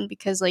shit on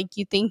because like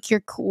you think you're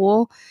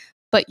cool,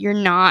 but you're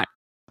not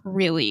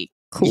really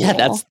cool. Yeah,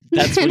 that's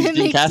what he's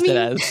being casted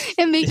as.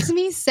 It makes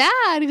me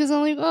sad because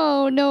I'm like,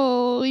 oh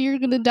no, you're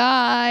gonna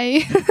die.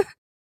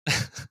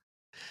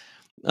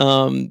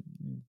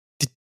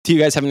 Do you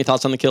guys have any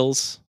thoughts on the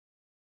kills?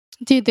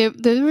 Dude,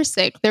 they were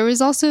sick. There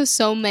was also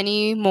so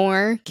many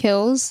more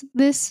kills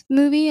this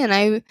movie, and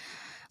I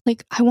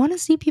want to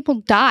see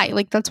people die.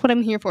 Like that's what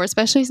I'm here for,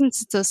 especially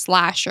since it's a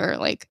slasher.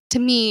 Like to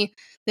me,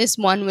 this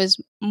one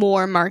was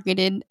more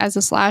marketed as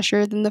a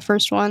slasher than the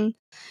first one.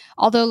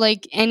 Although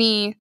like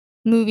any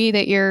movie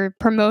that you're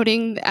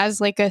promoting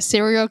as like a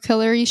serial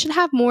killer, you should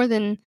have more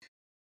than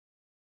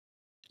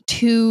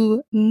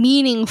 2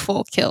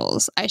 meaningful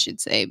kills, I should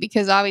say,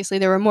 because obviously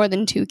there were more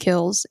than 2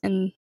 kills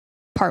in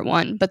part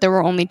 1, but there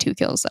were only 2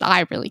 kills that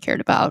I really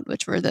cared about,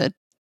 which were the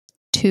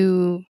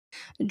 2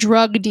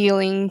 drug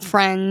dealing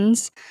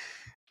friends.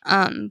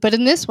 But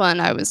in this one,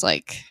 I was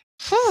like,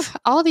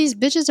 all these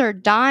bitches are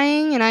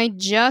dying, and I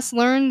just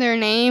learned their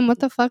name. What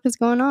the fuck is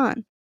going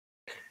on?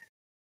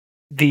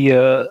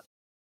 The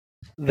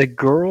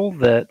girl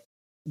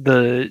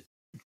the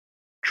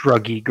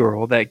druggy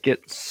girl that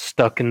gets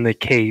stuck in the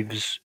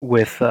caves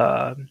with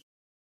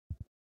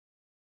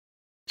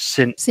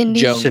Cindy.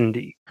 Joan.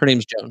 Cindy. Her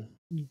name's Joan.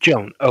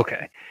 Joan.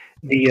 Okay.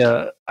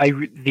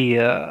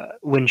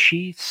 When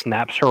she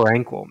snaps her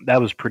ankle,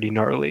 that was pretty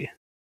gnarly.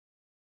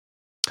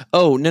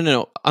 Oh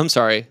no! I'm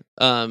sorry.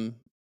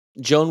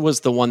 Joan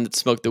was the one that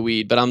smoked the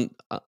weed, but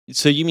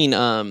so you mean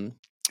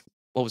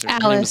what was her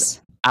Alice?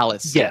 name?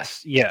 Alice.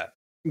 Yes. Yeah.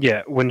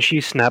 Yeah, when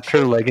she snapped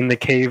her leg in the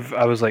cave,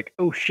 I was like,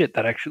 "Oh shit,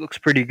 that actually looks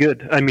pretty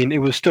good." I mean, it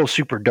was still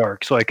super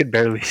dark, so I could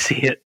barely see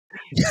it.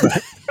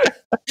 But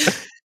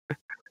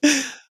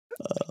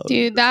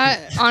Dude,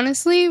 that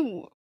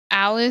honestly,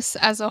 Alice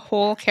as a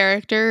whole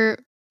character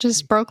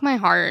just broke my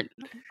heart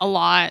a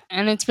lot,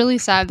 and it's really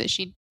sad that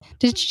she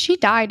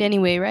died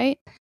anyway, right?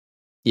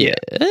 yeah,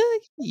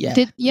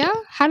 Yeah. yeah.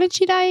 How did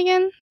she die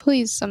again?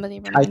 Please, somebody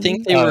I remind think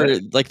me. they were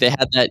like they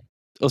had that.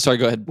 Oh, sorry.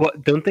 Go ahead.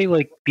 what don't they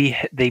like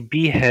they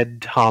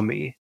behead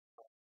Tommy,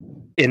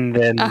 and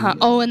Uh-huh. then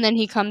Oh, and then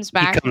he comes he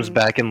back comes and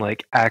back and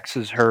like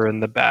axes her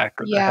in the back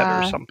or the head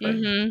or yeah,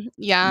 something.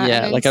 yeah, and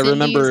Yeah, then like I Cindy's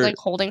remember. like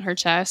holding her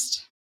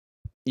chest.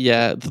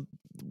 Yeah,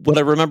 what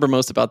I remember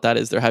most about that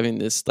is they're having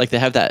this like they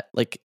have that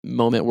like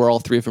moment where all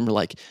three of them are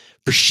like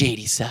for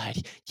Shady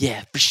Side,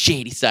 yeah, for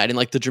Shady Side, and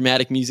like the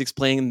dramatic music's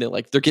playing, and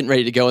they're getting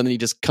ready to go, and then he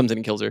just comes in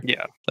and kills her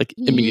Yeah. like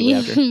immediately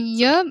after.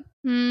 Yep.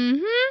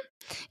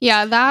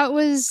 Yeah, that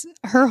was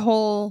her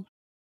whole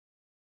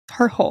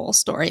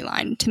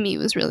storyline to me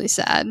was really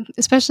sad,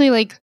 especially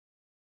like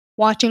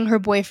watching her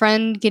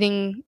boyfriend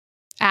getting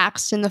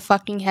axed in the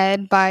fucking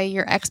head by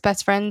your ex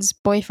best friend's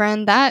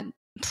boyfriend. That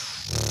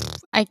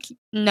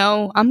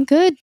no, I'm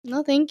good.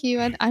 No, thank you.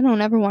 I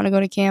don't ever want to go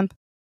to camp.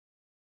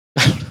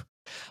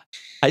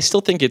 I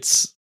still think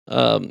it's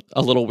a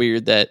little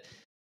weird that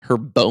her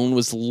bone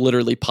was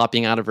literally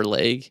popping out of her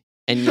leg,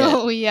 and yet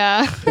Oh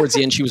yeah. towards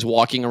the end she was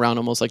walking around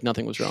almost like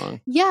nothing was wrong.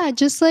 Yeah,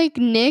 just like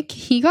Nick,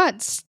 he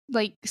got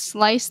like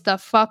sliced the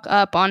fuck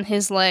up on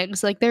his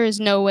legs. Like there is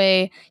no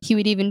way he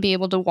would even be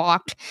able to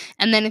walk.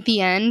 And then at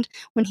the end,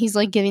 when he's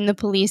like giving the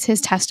police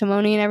his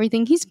testimony and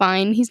everything, he's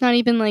fine. He's not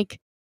even like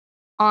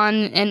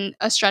on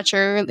a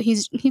stretcher.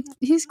 He's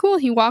cool.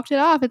 He walked it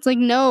off. It's like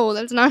no,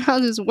 that's not how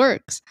this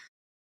works.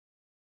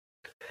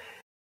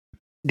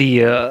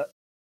 The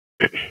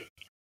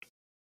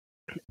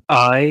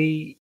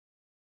I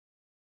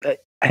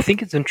I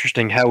think it's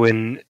interesting how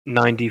in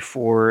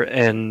 94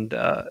 and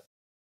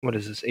what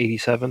is this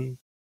 87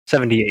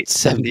 78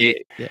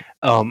 78,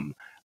 yeah.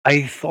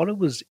 I thought it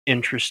was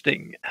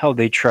interesting how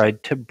they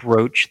tried to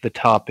broach the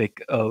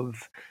topic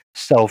of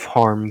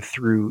self-harm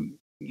through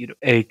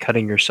A,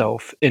 cutting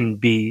yourself, and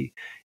B,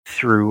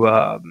 through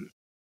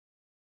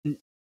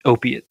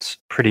opiates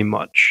pretty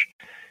much.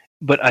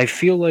 But I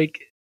feel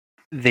like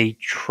they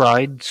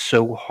tried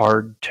so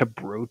hard to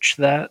broach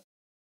that,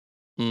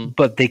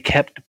 but they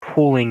kept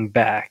pulling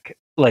back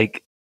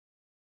like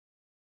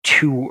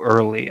too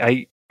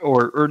early.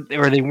 Or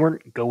they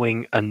weren't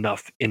going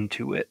enough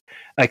into it.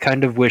 I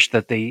kind of wish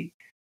that they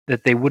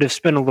would have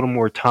spent a little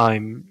more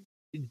time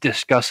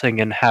discussing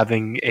and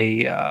having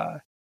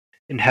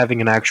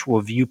an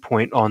actual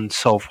viewpoint on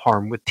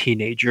self-harm with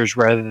teenagers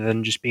rather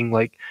than just being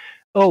like,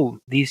 "Oh,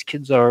 these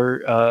kids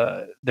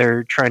are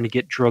they're trying to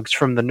get drugs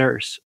from the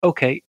nurse."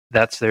 Okay,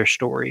 that's their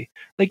story.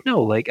 Like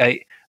no, like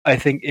I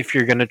think if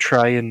you're going to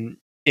try and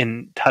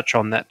touch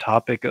on that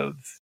topic of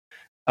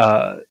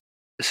uh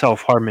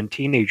self-harm in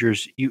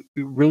teenagers, you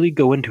really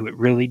go into it,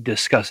 really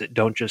discuss it,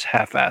 don't just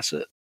half-ass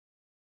it.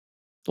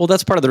 Well,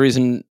 that's part of the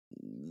reason.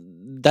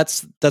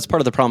 That's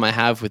part of the problem I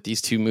have with these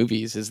two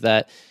movies is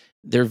that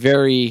they're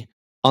very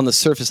on the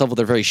surface level.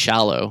 They're very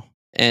shallow,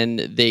 and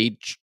they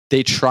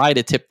try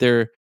to tip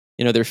their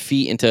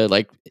feet into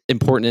like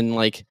important and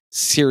like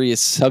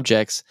serious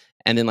subjects,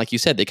 and then like you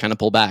said, they kind of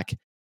pull back,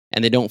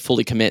 and they don't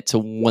fully commit to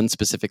one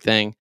specific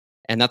thing.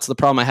 And that's the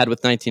problem I had with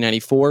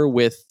 1994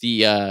 with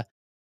the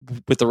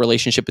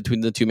relationship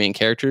between the two main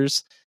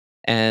characters.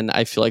 And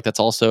I feel like that's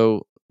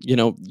also,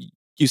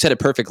 you said it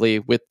perfectly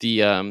with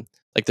the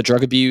like the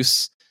drug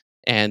abuse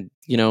and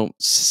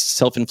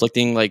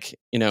self-inflicting, like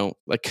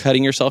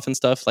cutting yourself and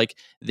stuff. Like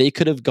they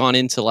could have gone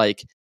into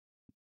like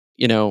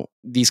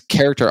these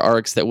character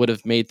arcs that would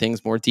have made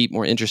things more deep,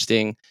 more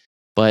interesting,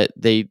 but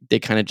they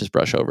kind of just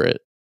brush over it.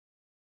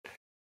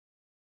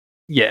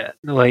 Yeah,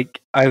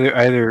 like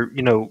either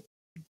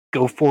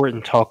go for it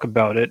and talk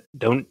about it,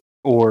 don't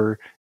or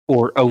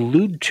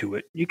allude to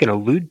it. You can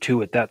allude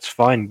to it, that's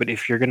fine, but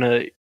if you're going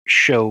to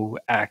show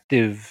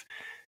active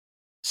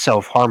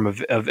self-harm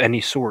of any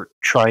sort,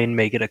 try and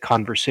make it a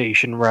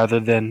conversation rather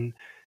than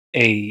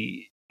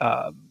a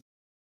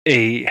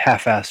a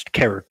half-assed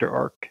character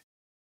arc.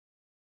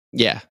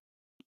 Yeah.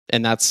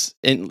 And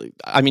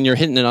I mean, you're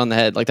hitting it on the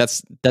head. Like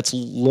that's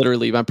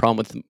literally my problem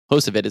with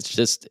most of it. It's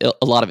just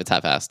a lot of it's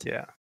half-assed.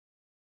 Yeah.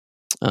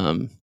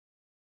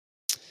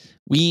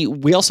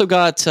 We also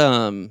got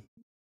to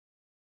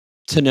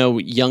know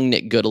young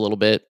Nick Good a little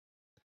bit,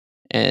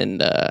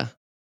 and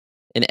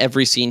in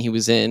every scene he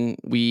was in,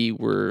 we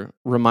were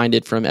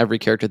reminded from every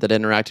character that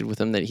interacted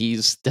with him that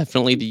he's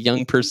definitely the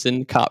young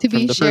person cop To from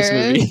be the first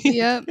movie.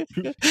 Yep.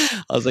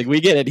 I was like, we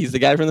get it. He's the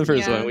guy from the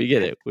first Yeah. one. We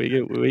get it. We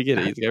get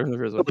it. He's the guy from the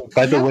first one.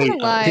 By the I'm not way,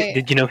 gonna lie.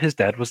 did you know his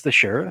dad was the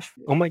sheriff?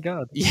 Oh my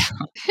god. Yeah.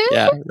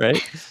 Yeah.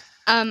 Right.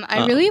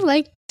 I really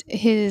liked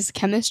his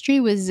chemistry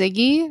with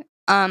Ziggy.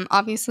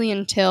 Obviously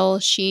until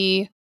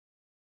she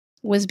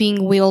was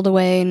being wheeled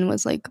away and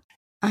was like,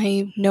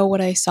 I know what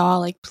I saw,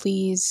 like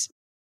please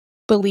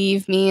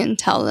believe me and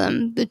tell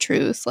them the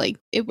truth, like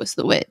it was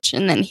the witch,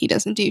 and then he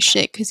doesn't do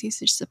shit because he's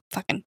just a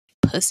fucking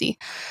pussy.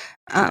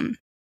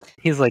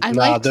 He's like, I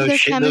nah, liked their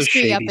those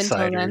chemistry up shady until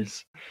then.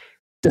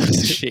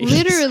 ciders.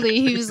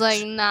 Literally, he was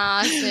like,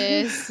 nah,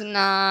 sis,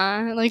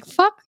 nah. Like,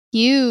 fuck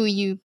you,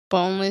 you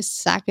boneless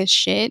sack of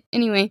shit.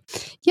 Anyway,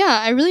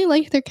 yeah, I really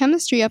liked their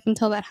chemistry up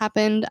until that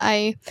happened.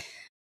 I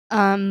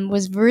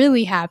was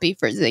really happy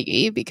for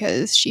Ziggy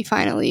because she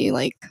finally,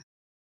 like,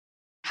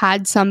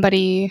 had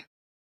somebody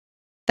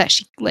that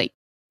she, like,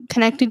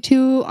 connected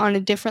to on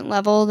a different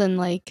level than,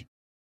 like,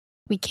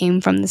 we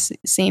came from the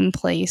same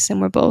place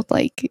and we're both,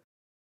 like,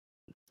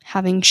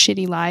 having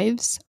shitty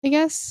lives, I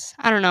guess.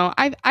 I don't know.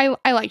 I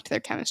liked their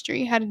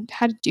chemistry. How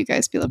did you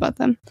guys feel about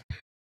them?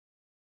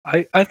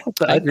 I thought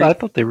that I agree. I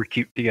thought they were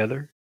cute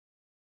together.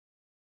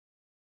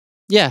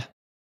 Yeah.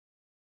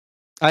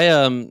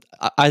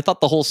 I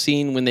thought the whole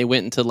scene when they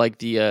went into like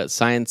the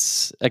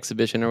science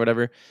exhibition or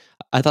whatever,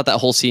 I thought that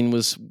whole scene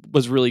was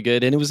really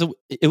good, and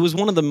it was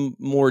one of the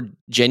more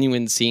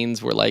genuine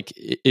scenes where like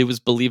it was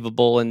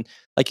believable, and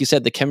like you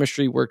said, the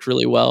chemistry worked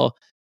really well.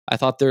 I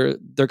thought their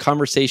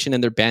conversation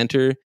and their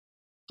banter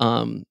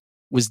um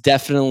was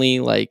definitely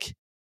like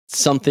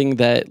something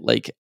that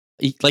like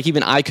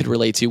even I could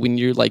relate to when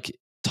you're like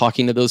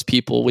talking to those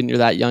people when you're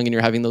that young and you're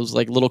having those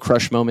like little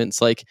crush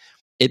moments. Like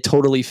it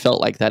totally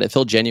felt like that. It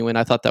felt genuine.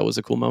 I thought that was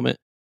a cool moment.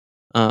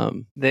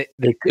 They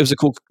It was a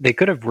cool. they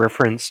could have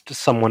referenced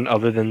someone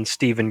other than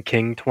Stephen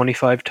King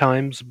 25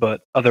 times, but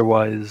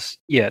otherwise,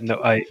 yeah,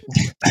 no,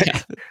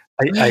 Yeah.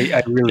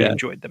 I really Yeah.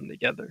 enjoyed them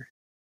together.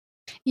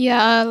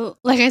 Yeah,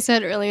 like I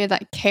said earlier,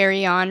 that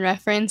Carry On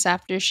reference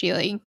after she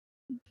like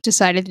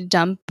decided to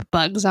dump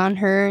bugs on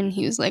her, and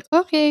he was like,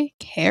 "Okay,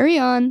 carry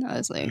on." I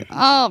was like,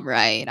 "All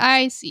right,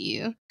 I see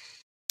you."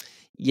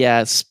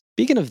 Yeah.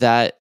 Speaking of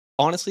that,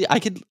 honestly, I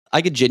could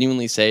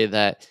genuinely say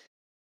that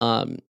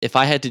if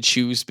I had to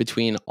choose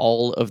between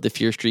all of the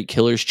Fear Street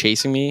killers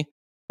chasing me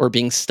or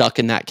being stuck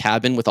in that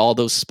cabin with all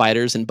those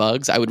spiders and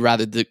bugs, I would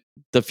rather the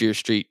Fear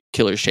Street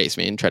killers chase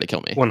me and try to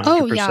kill me. 100%.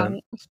 Oh yeah,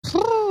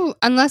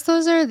 unless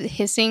those are the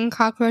hissing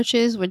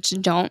cockroaches, which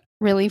don't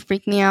really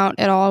freak me out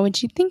at all.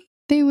 Would you think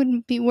they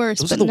would be worse?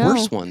 Those But are the no.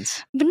 worst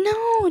ones. But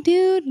no,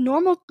 dude,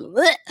 normal.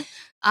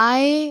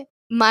 My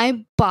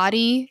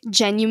body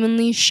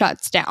genuinely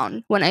shuts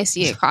down when I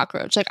see a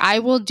cockroach. Like I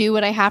will do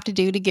what I have to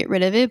do to get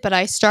rid of it, but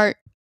I start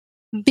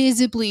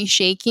visibly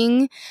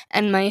shaking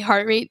and my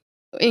heart rate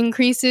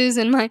increases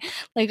and my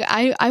like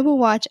I will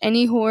watch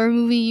any horror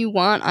movie you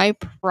want, I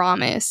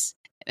promise.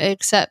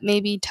 Except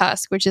maybe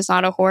Tusk, which is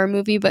not a horror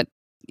movie, but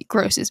it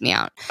grosses me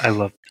out. I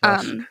love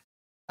Tusk.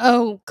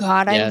 Oh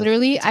god, Yeah, it's a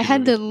I good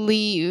had movie. to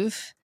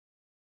leave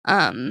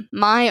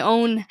my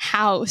own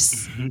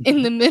house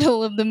in the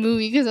middle of the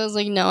movie because I was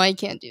like, no, I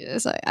can't do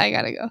this. I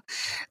gotta go.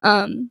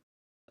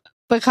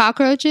 But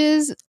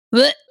cockroaches,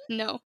 bleh,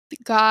 no.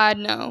 God,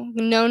 no.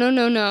 No, no,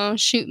 no, no.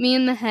 Shoot me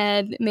in the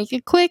head. Make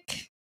it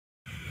quick.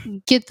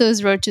 Get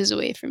those roaches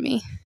away from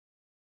me.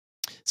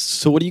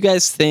 So what do you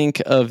guys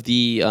think of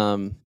the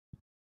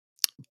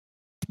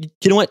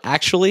you know what?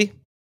 Actually,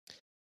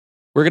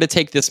 we're gonna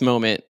take this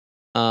moment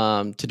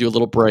to do a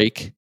little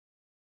break.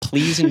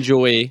 Please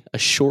enjoy a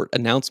short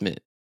announcement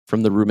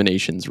from the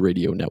Ruminations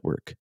Radio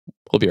Network.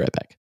 We'll be right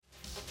back.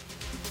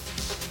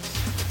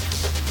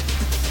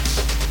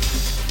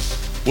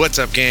 What's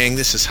up, gang?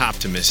 This is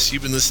Hoptimus.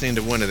 You've been listening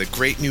to one of the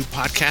great new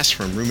podcasts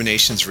from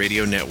Ruminations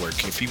Radio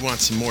Network. If you want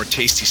some more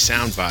tasty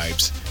sound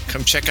vibes,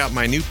 come check out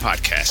my new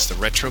podcast, The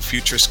Retro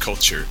Futurist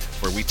Culture,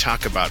 where we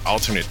talk about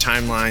alternate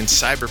timelines,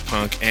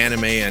 cyberpunk,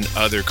 anime, and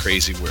other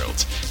crazy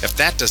worlds. If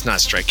that does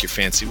not strike your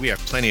fancy, we have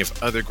plenty of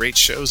other great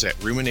shows at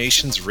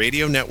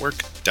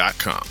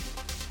ruminationsradionetwork.com.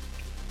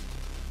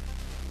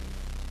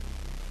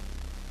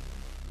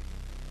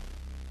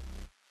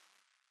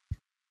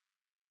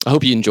 I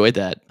hope you enjoyed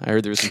that. I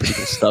heard there was some pretty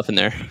cool stuff in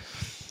there.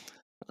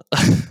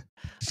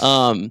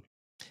 So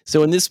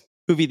in this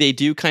movie, they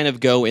do kind of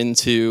go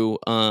into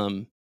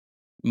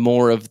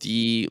more of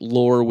the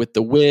lore with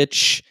the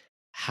witch,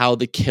 how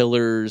the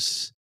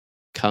killers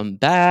come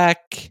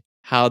back,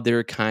 how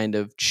they're kind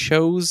of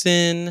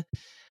chosen.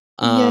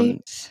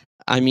 Yikes.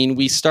 I mean,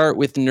 we start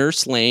with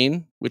Nurse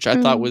Lane, which I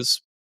thought Mm.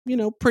 was,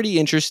 pretty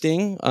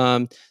interesting.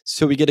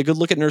 So we get a good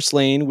look at Nurse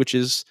Lane, which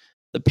is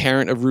the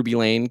parent of Ruby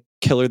Lane,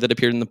 killer that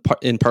appeared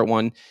in part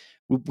one.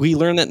 We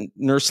learn that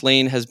Nurse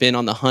Lane has been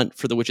on the hunt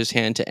for the witch's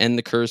hand to end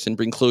the curse and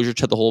bring closure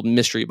to the whole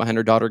mystery behind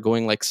her daughter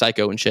going like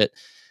psycho and shit.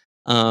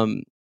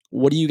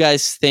 What do you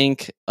guys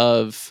think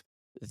of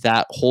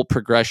that whole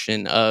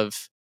progression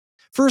of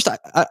first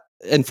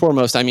and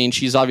foremost? I mean,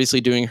 she's obviously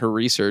doing her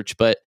research,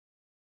 but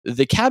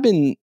the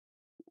cabin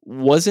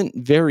wasn't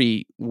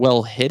very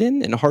well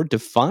hidden and hard to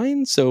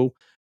find. So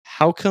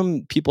how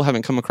come people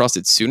haven't come across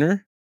it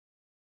sooner?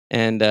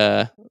 And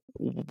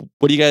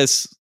what do you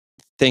guys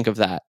think of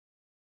that?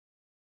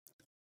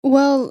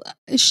 Well,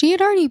 she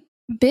had already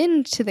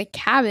been to the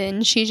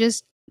cabin. She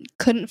just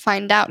couldn't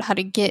find out how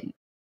to get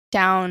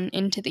down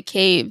into the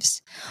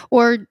caves.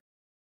 Or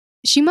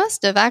She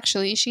must have,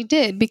 actually. She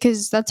did,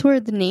 because that's where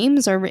the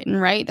names are written,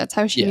 right? That's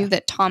how she Yeah. knew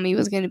that Tommy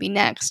was going to be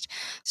next.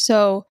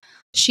 So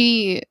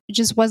she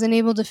just wasn't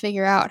able to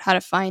figure out how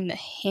to find the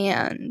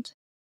hand.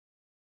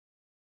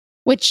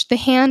 Which the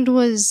hand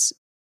was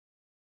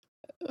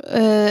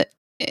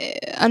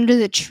under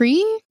the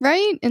tree,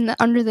 right?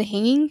 Under the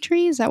hanging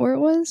tree? Is that where it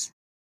was?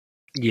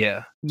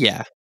 Yeah.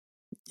 Yeah.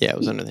 Yeah, it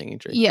was under the hanging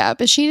tree. Yeah,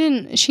 but she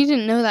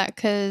didn't know that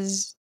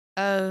because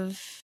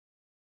of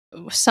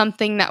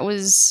something that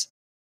was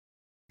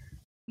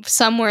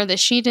somewhere that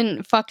she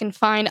didn't fucking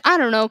find. I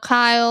don't know,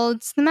 Kyle.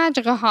 It's the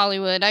magic of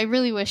Hollywood. I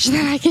really wish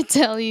that I could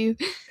tell you.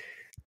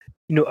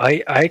 You know,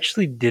 I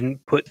actually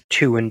didn't put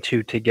 2 and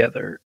 2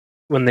 together.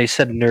 When they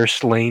said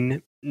Nurse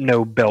Lane,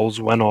 no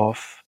bells went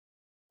off.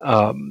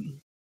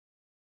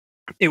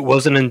 It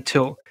wasn't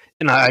until,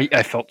 and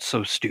I felt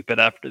so stupid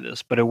after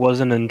this, but it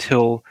wasn't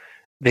until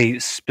they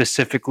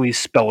specifically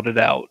spelled it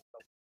out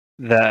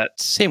that,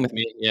 Same with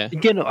me. Yeah.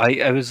 you know,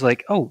 I was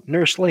like, oh,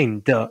 Nurse Lane,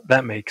 duh,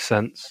 that makes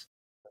sense.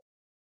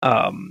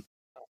 But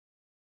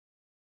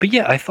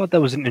yeah, I thought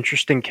that was an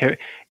interesting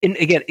character. And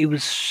again, it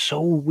was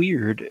so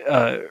weird.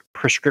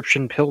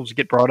 Prescription pills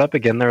get brought up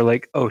again. They're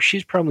like, oh,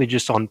 she's probably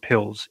just on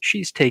pills.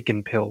 She's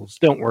taking pills.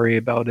 Don't worry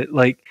about it.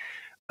 Like,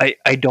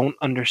 I don't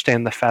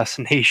understand the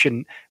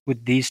fascination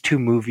with these two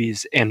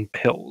movies and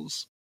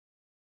pills.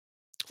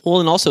 Well,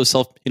 and also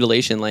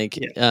self-mutilation. Like,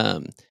 Yeah.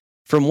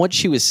 from what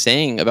she was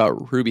saying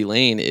about Ruby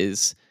Lane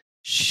is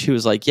she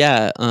was like,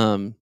 yeah,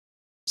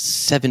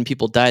 7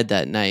 people died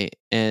that night.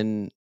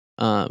 And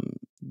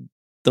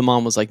the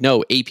mom was like,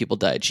 no, 8 people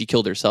died. She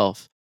killed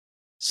herself.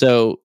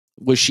 So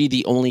was she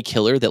the only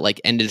killer that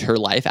like ended her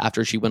life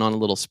after she went on a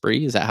little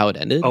spree? Is that how it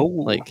ended? Oh,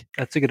 like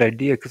that's a good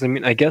idea. Because, I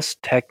mean, I guess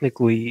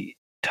technically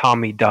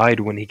Tommy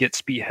died when he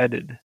gets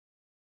beheaded.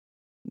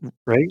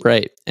 Right?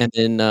 right. And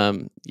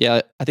then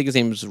yeah, I think his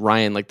name was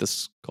Ryan, like the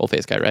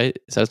skull-face guy, right?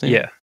 Is that his name?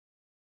 Yeah.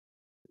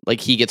 Like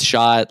he gets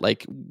shot.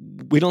 Like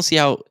we don't see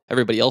how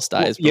everybody else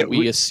dies, yeah, but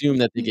we assume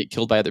that they get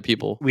killed by other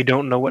people. We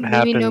don't know what Maybe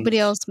happens. nobody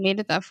else made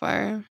it that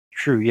far.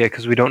 True, yeah,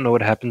 because we don't know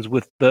what happens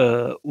with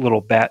the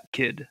little bat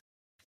kid.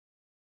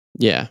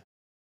 Yeah.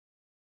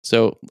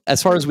 So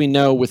as far as we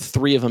know, with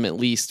 3 of them at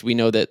least, we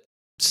know that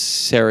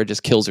Sarah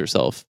just kills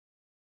herself.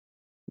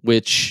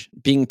 Which,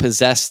 being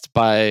possessed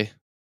by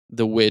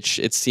the witch,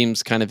 it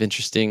seems kind of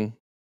interesting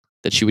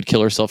that she would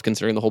kill herself,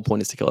 considering the whole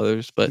point is to kill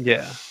others. But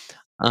Yeah.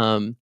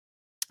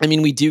 I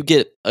mean, we do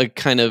get a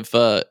kind of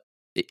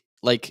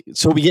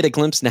so we get a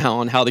glimpse now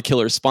on how the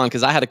killers spawn,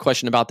 because I had a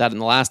question about that in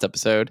the last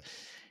episode,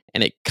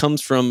 and it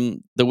comes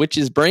from the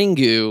witch's brain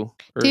goo.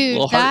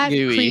 Dude,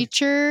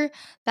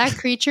 that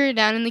creature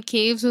down in the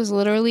caves was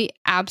literally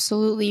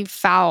absolutely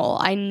foul.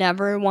 I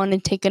never want to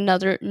take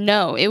another.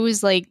 No, it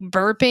was like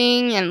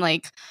burping and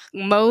like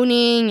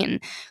moaning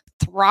and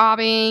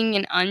throbbing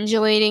and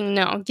undulating.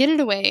 No, get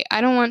it away.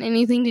 I don't want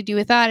anything to do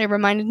with that. It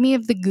reminded me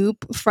of the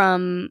goop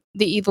from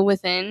The Evil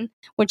Within,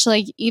 which,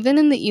 like, even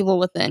in The Evil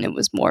Within, it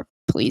was more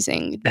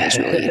pleasing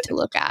visually to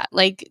look at.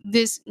 Like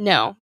this,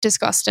 no,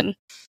 disgusting.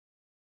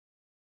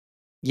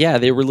 Yeah,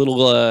 they were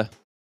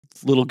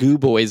little goo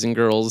boys and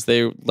girls.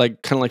 They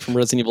like kind of like from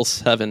Resident Evil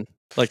 7,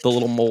 like the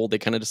little mold. They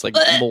kind of just like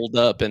mold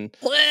up and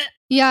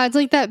yeah, it's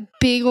like that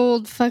big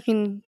old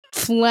fucking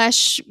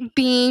flesh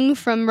being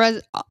from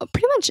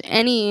pretty much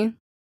any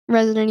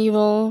Resident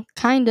Evil,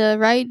 kinda,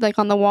 right? Like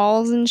on the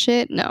walls and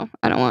shit. No,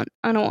 I don't want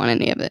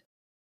any of it.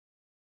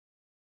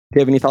 Do you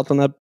have any thoughts on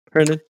that,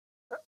 Brandon?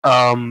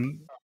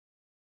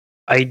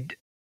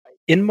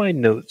 In my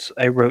notes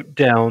I wrote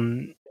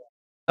down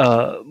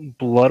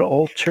blood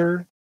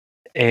altar,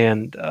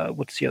 and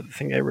what's the other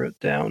thing I wrote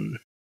down?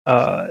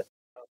 Oh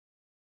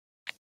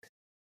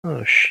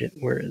shit,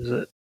 where is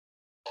it?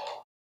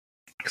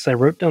 Because I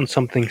wrote down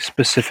something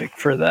specific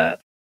for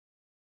that.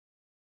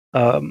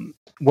 One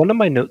of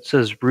my notes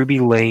says Ruby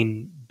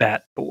Lane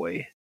Bat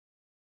Boy.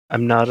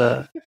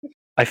 I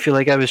feel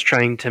like I was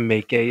trying to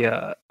make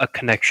a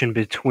connection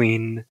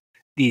between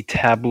the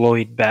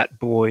tabloid Bat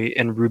Boy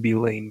and Ruby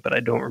Lane, but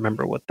I don't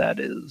remember what that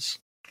is.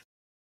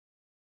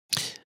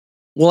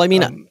 Well, I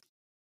mean,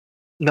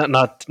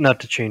 not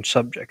to change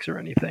subjects or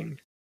anything.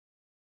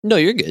 No,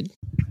 you're good.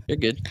 You're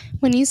good.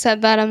 When you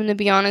said that, I'm going to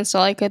be honest,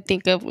 all I could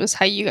think of was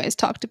how you guys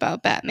talked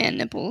about Batman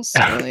nipples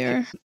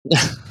earlier.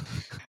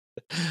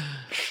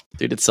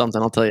 Dude, it's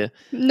something, I'll tell you.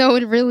 No,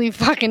 it really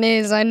fucking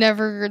is. I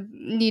never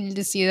needed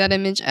to see that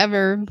image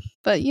ever.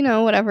 But, you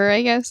know, whatever,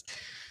 I guess.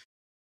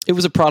 It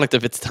was a product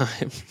of its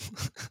time.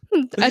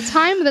 A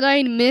time that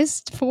I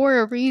missed for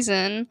a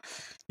reason.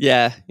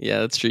 Yeah,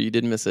 that's true. You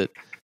did miss it.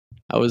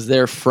 I was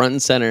there front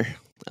and center.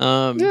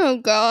 Oh,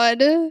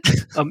 God.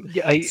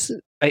 Yeah,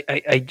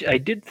 I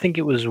did think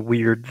it was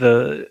weird,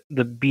 the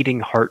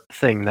beating heart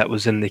thing that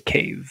was in the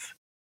cave.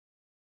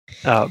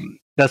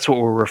 That's what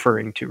we're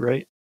referring to,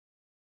 right?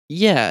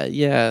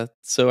 Yeah.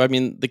 So I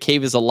mean, the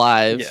cave is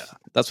alive. Yeah.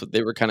 That's what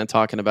they were kind of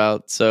talking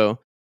about. So,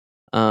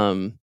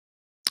 I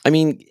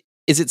mean,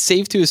 is it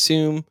safe to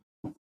assume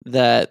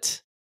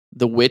that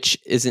the witch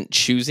isn't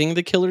choosing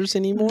the killers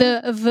anymore?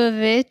 The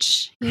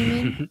witch, you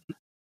mean?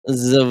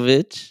 The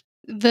witch?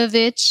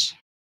 Vivitch.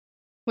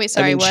 Wait,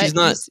 sorry, mean, what? she's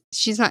not-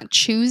 She's not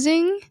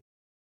choosing?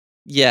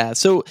 Yeah.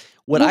 So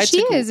what Well, I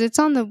she took is. It's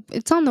on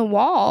the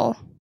wall.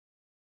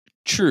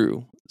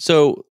 true.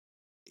 So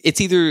it's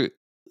either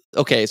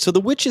okay. So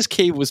the witch's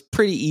cave was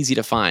pretty easy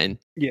to find.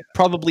 Yeah.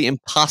 Probably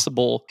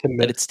impossible To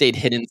that miss. it stayed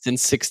hidden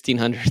since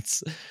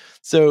 1600s.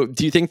 So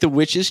do you think the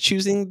witch is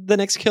choosing the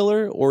next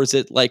killer, or is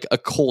it like a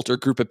cult or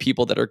group of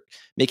people that are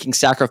making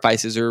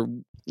sacrifices or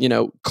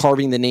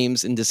carving the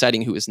names and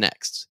deciding who is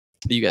next?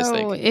 What do you guys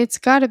think? It's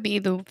got to be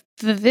the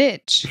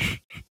Vivitch.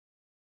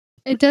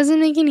 It doesn't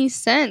make any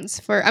sense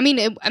for.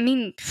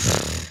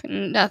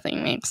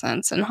 Nothing makes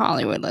sense in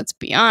Hollywood. Let's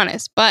be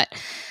honest. But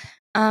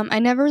I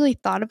never really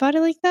thought about it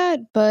like that.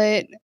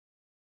 But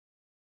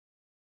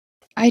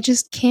I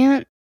just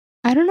can't.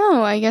 I don't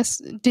know. I guess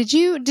did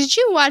you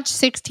watch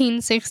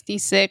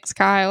 1666,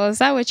 Kyle? Is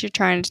that what you're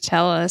trying to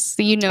tell us?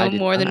 You know did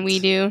more than not. we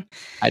do.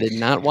 I did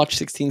not watch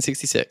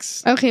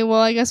 1666. Okay, well,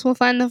 I guess we'll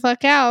find the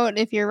fuck out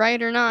if you're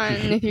right or not,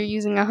 and if you're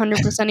using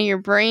 100% of your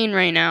brain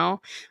right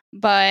now.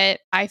 But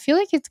I feel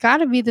like it's got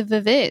to be the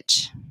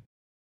Vivitch.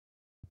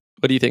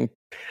 What do you think?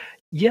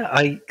 Yeah,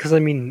 because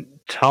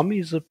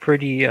Tommy's a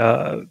pretty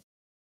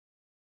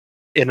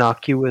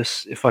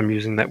innocuous, if I'm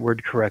using that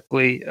word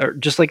correctly, or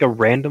just like a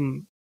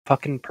random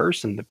fucking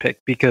person to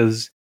pick.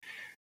 Because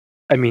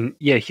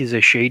yeah, he's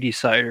a shady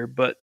sider,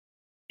 but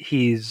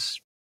he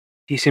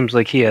seems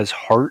like he has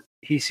heart.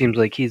 He seems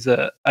like he's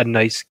a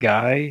nice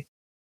guy.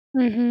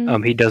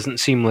 Mm-hmm. He doesn't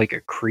seem like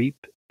a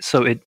creep.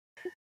 So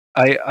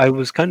I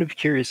was kind of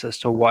curious as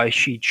to why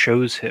she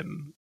chose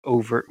him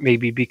over,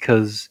 maybe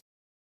because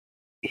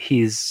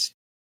he's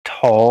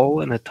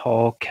tall and a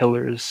tall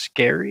killer is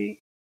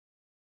scary.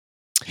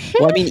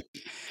 Well,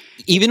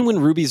 even when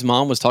Ruby's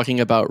mom was talking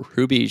about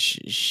Ruby,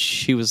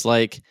 she was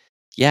like,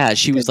 yeah,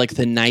 she was like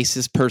the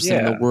nicest person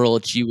in the Yeah.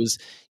 world. She was,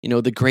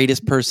 the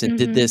greatest person,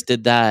 did this,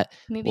 did that.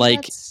 Maybe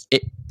Like, that's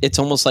it's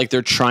almost like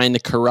they're trying to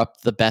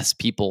corrupt the best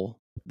people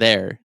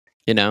there,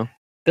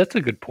 That's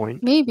a good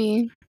point.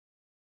 maybe.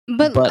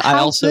 But I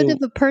how also- good of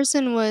a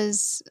person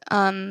was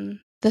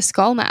the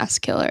Skull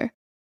Mask killer?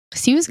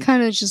 Because he was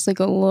kind of just like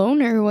a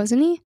loner,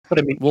 wasn't he?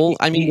 But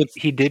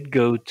he did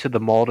go to the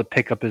mall to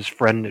pick up his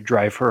friend to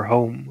drive her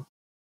home.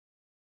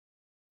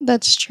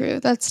 That's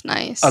true. That's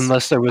nice.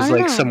 Unless there was I don't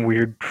like know. some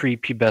weird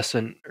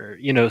prepubescent or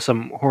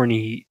some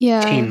horny Yeah.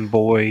 teen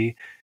boy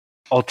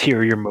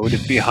ulterior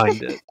motive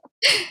behind it.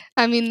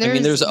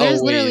 There's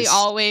literally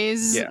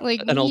always Yeah,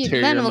 like an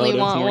ulterior men only motive,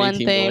 want horny one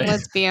teen thing. boy.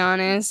 Let's be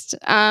honest.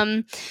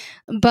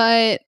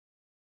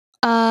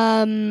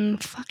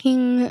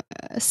 Fucking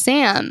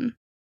Sam.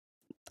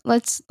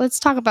 Let's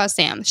talk about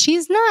Sam.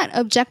 She's not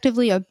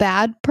objectively a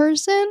bad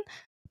person,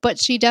 but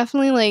she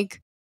definitely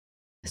like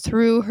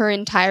threw her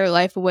entire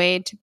life away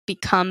to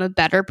become a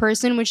better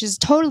person, which is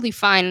totally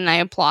fine and I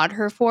applaud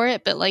her for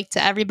it. But like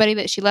to everybody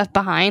that she left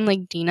behind,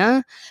 like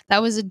Dina,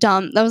 that was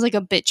like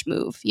a bitch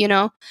move,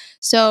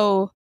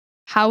 So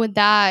how would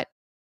that,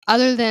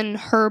 other than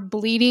her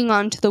bleeding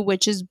onto the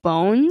witch's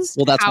bones?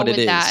 Well, that's how what it would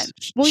is. that?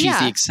 Well, She's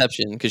yeah. the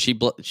exception because she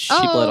bled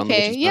on the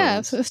witch's yeah.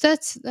 bones. If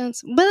that's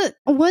but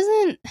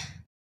wasn't.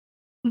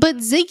 But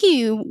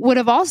Ziggy would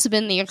have also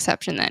been the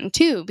exception then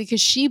too, because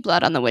she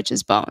bled on the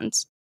witch's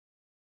bones.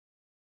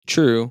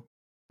 True.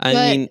 But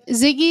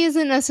Ziggy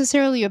isn't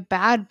necessarily a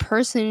bad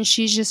person.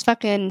 She's just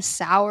fucking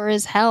sour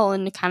as hell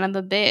and kind of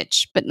a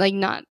bitch, but like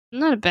not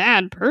a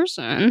bad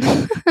person.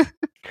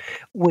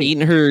 Wait,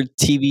 eating her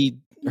TV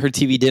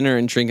dinner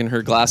and drinking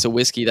her glass of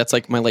whiskey. That's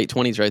like my late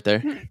 20s right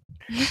there.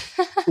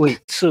 wait.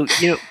 So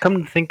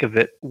come to think of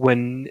it,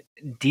 when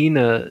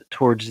Dina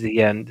towards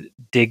the end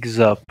digs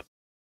up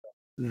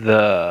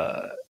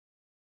the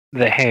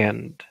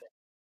hand.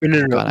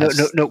 No. God,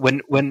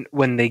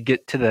 When they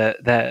get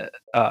to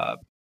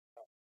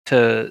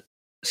to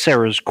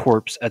Sarah's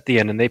corpse at the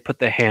end and they put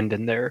the hand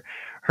in there,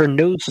 her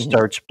nose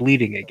starts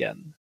bleeding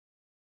again.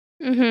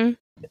 Mm-hmm.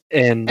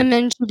 And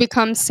then she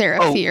becomes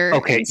Sarah Fear in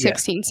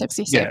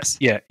 1666.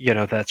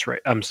 Yeah, that's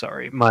right. I'm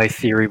sorry. My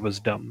theory was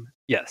dumb.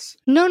 Yes.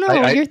 No,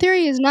 your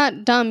theory is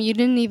not dumb. You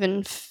didn't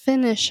even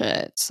finish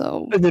it.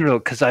 So No,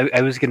 because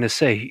I was gonna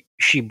say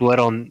she bled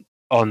on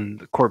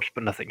the corpse,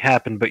 but nothing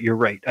happened. But you're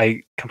right.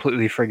 I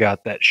completely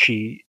forgot that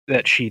she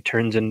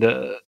turns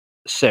into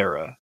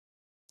Sarah.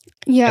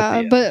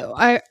 Yeah,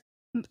 but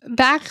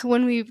back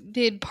when we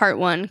did part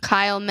 1,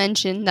 Kyle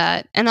mentioned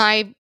that, and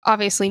I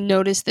obviously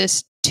noticed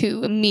this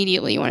too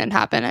immediately when it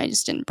happened. I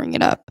just didn't bring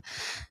it up.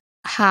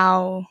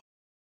 How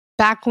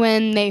back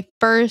when they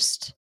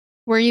first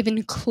were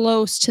even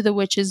close to the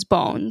witch's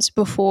bones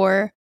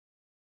before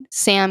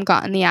Sam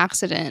got in the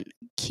accident,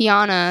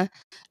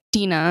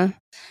 Dina,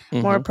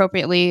 more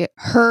appropriately,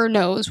 her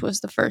nose was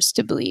the first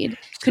to bleed.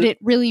 Could it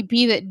really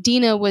be that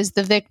Dina was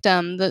the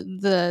victim,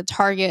 the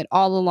target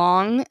all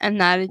along, and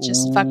that it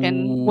just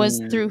fucking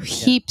was through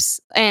heaps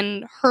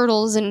and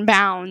hurdles and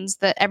bounds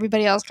that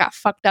everybody else got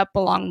fucked up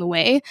along the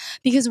way?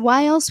 Because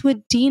why else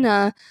would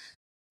Dina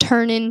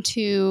turn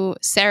into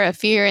Sarah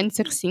Fear in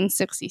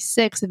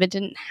 1666 if it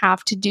didn't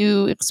have to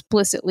do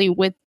explicitly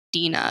with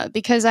Dina?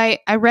 Because I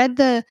read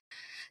the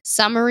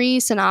summary,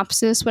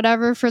 synopsis,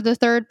 whatever, for the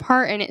third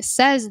part, and it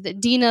says that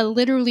Dina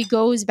literally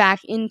goes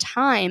back in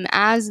time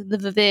as the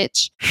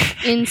Vivitch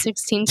in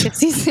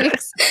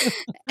 1666,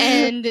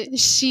 and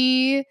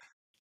she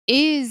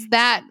is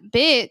that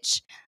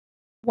bitch,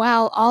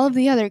 while all of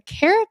the other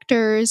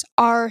characters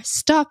are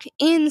stuck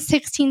in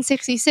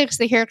 1666.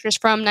 The characters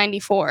from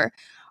 94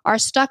 are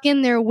stuck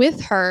in there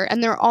with her,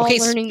 and they're all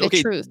learning the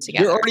truth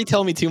together. You're already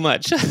telling me too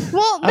much.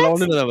 Well, I don't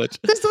want to know that much.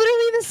 That's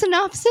literally the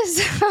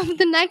synopsis of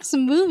the next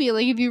movie.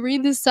 Like, if you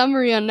read the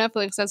summary on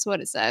Netflix, that's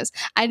what it says.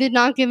 I did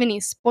not give any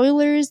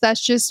spoilers.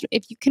 That's just,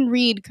 if you can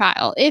read,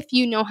 Kyle, if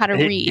you know how to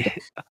read.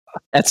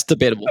 That's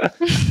debatable.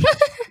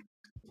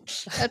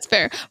 That's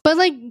fair. But,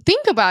 like,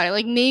 think about it.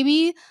 Like,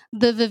 maybe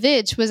the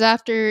Vivitch was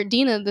after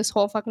Dina this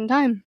whole fucking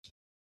time.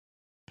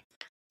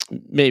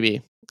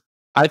 Maybe.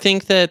 I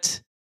think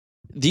that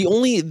the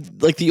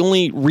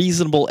only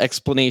reasonable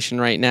explanation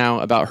right now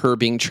about her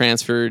being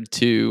transferred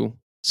to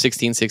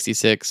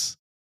 1666,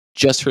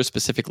 just her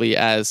specifically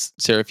as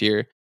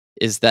Seraphir,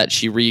 is that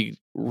she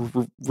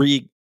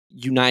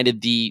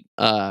reunited the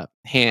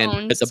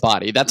hand with the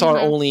body. That's our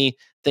only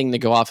thing to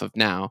go off of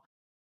now.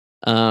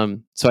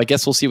 So I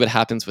guess we'll see what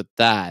happens with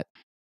that.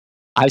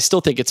 I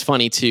still think it's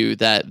funny too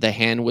that the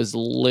hand was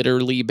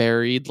literally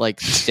buried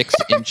like 6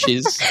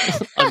 inches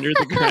under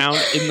the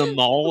ground in the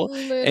mall,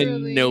 literally.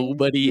 And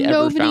nobody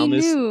ever found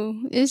this.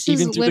 It's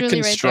just even through the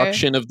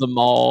construction of the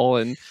mall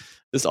and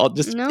this all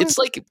just it's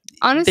like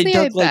honestly, they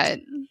dug, I bet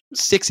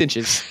 6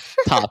 inches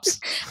tops.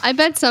 I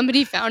bet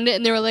somebody found it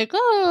and they were like,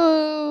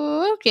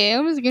 "Oh, okay, I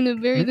was gonna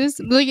bury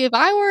this." Like, if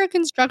I were a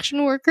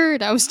construction worker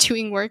and I was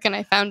doing work and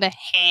I found a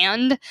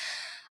hand,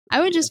 I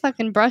would just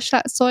fucking brush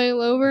that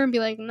soil over and be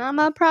like, not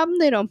my problem.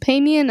 They don't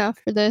pay me enough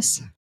for this.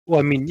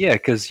 Well, I mean, yeah,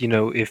 because,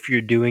 if you're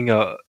doing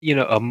a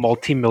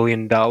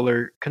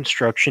multi-million-dollar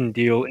construction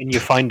deal and you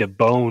find a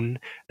bone,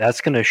 that's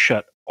going to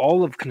shut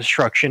all of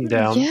construction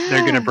down. Yeah.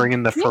 They're going to bring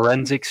in the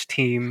forensics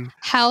team.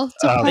 Health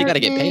department. They got to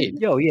get paid.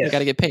 Yeah. They got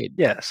to get paid.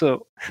 Yeah,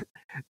 so,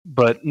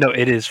 but no,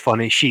 it is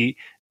funny. She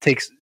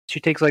takes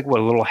like, what,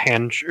 a little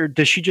hand, or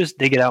does she just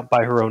dig it out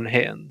by her own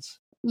hands?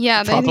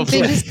 Yeah, I think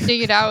they just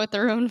dig it out with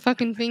their own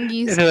fucking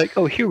fingies. And they're like,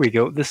 "Oh, here we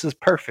go. This is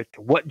perfect.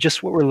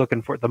 Just what we're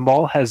looking for. The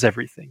mall has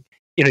everything.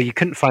 You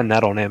couldn't find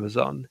that on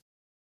Amazon."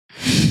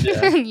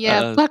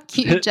 Yeah, fuck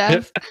you,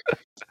 Jeff.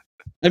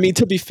 I mean,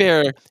 to be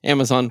fair,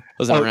 Amazon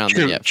wasn't around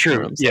true, yet.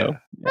 True. Them, yeah. So,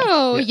 yeah.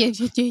 Oh,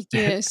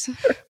 yes.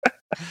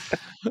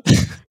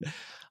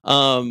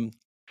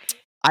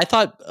 I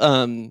thought,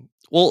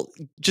 well,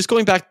 just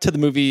going back to the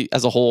movie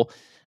as a whole,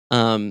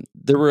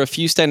 there were a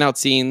few standout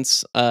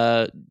scenes.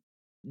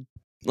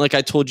 Like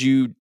I told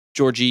you,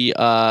 Georgie,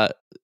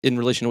 in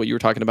relation to what you were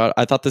talking about,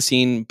 I thought the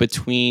scene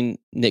between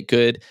Nick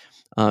Good,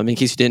 in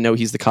case you didn't know,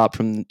 he's the cop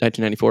from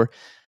 1994,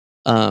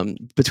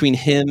 between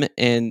him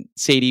and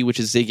Sadie, which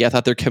is Ziggy, I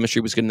thought their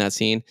chemistry was good in that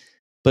scene.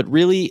 But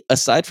really,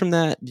 aside from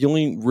that, the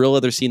only real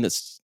other scene that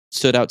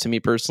stood out to me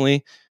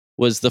personally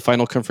was the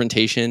final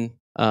confrontation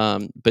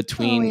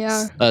between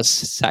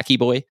Sacky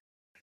Boy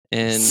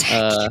and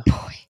Sacky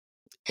Boy.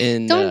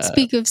 And don't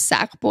speak of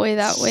Sackboy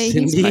that way.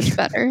 Cindy. He's much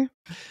better.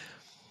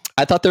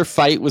 I thought their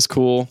fight was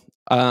cool.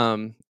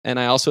 And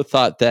I also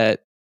thought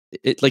that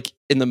it, like,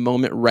 in the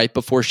moment right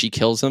before she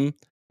kills him,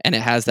 and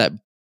it has that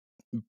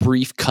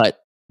brief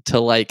cut to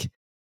like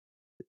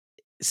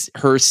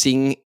her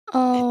seeing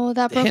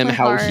that broke him my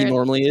how heart. he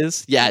normally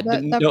is. Yeah,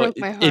 that broke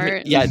my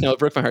heart. It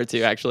broke my heart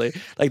too. Actually,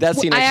 like that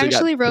scene. I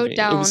actually wrote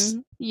down.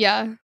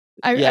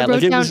 I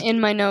wrote down in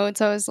my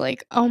notes. I was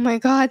like, "Oh my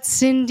god,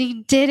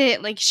 Cindy did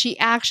it! Like, she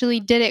actually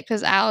did it."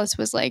 Because Alice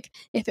was like,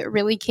 "If it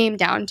really came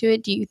down to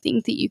it, do you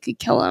think that you could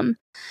kill him?"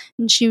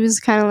 And she was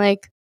kind of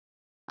like,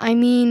 "I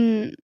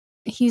mean,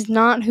 he's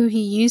not who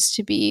he used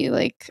to be.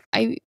 Like,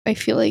 I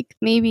feel like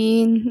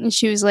maybe." And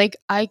she was like,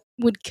 "I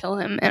would kill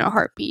him in a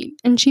heartbeat,"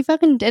 and she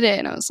fucking did it.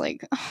 And I was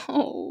like,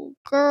 "Oh,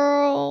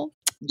 girl."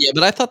 Yeah,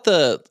 but I thought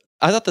the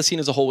scene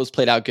as a whole was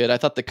played out good. I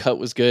thought the cut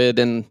was good,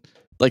 and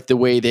like the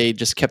way they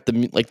just kept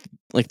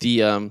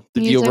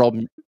the overall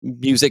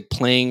music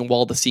playing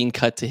while the scene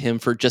cut to him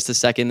for just a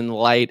second in the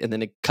light, and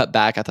then it cut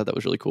back. I thought that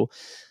was really cool.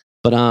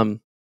 But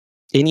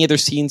any other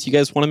scenes you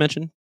guys want to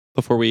mention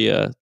before we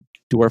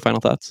do our final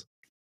thoughts?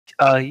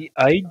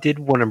 I did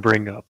want to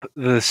bring up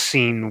the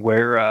scene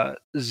where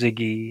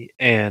Ziggy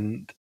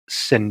and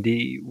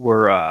Cindy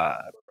were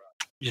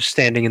just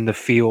standing in the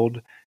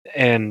field,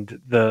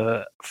 and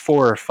the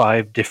 4 or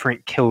 5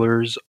 different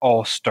killers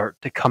all start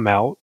to come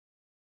out.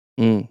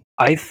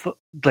 I thought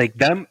like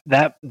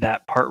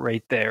that part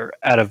right there,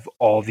 out of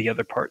all the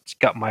other parts,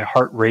 got my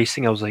heart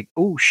racing. I was like,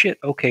 "Oh shit!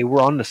 Okay,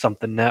 we're on to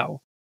something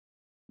now."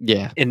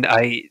 Yeah, and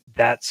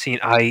that scene,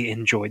 I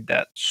enjoyed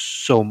that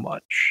so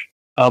much.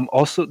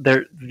 Also,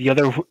 the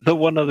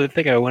one other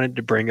thing I wanted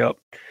to bring up,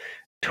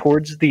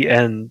 towards the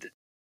end,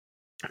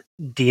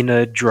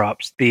 Dina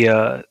drops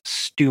the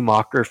Stu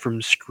Macher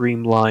from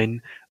Scream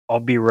line, "I'll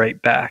be right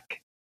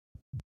back."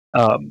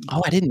 Oh,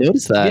 I didn't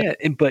notice that.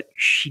 Yeah, but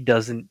she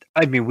doesn't.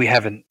 I mean,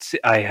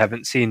 I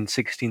haven't seen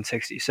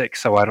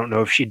 1666, so I don't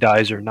know if she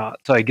dies or not.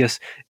 So I guess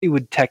it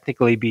would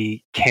technically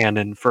be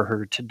canon for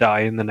her to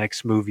die in the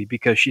next movie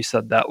because she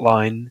said that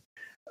line.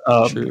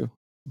 True.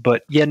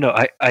 But yeah, no,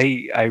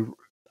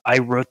 I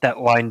wrote that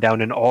line down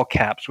in all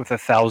caps with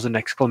 1,000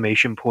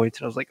 exclamation points,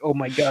 and I was like, "Oh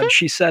my god,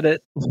 she said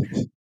it!"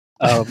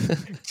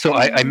 So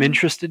I'm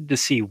interested to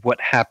see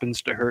what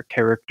happens to her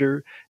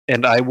character,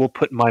 and I will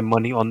put my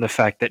money on the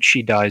fact that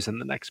she dies in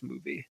the next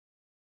movie.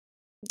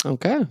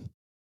 Okay.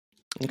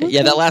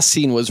 Yeah, that last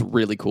scene was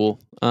really cool.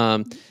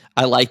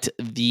 I liked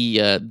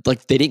the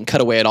like they didn't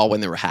cut away at all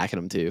when they were hacking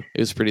them too. It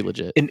was pretty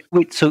legit. And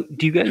wait, so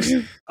do you guys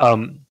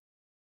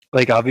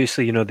like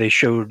obviously they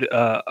showed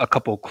a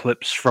couple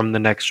clips from the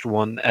next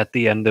one at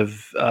the end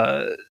of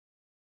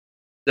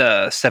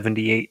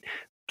 78.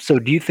 So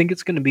do you think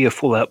it's going to be a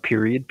full out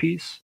period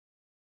piece?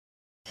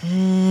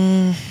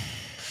 I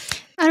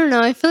don't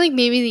know. I feel like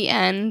maybe the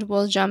end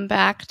will jump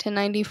back to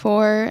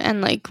 94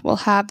 and like we'll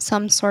have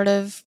some sort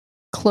of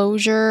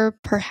closure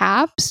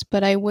perhaps,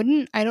 but I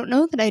don't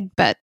know that I'd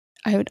bet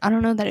I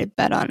don't know that I'd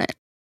bet on it.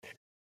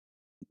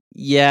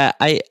 Yeah,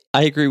 I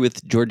agree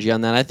with Georgie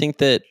on that. I think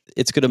that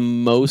it's going to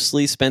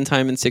mostly spend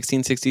time in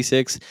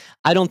 1666.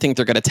 I don't think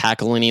they're going to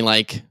tackle any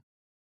like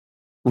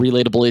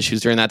relatable issues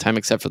during that time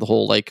except for the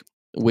whole like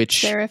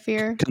witch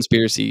Seraphir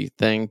conspiracy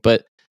thing,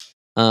 but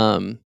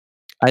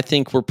I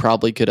think we're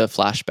probably going to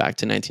flash back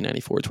to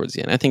 1994 towards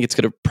the end. I think it's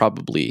going to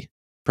probably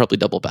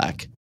double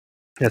back.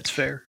 That's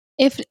fair.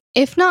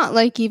 If not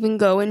like even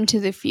go into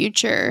the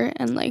future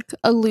and like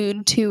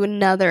allude to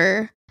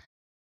another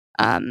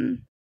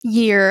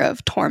year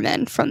of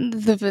torment from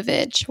the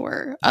Vivitch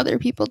where other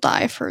people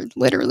die for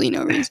literally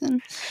no reason.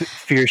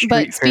 Fear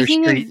Street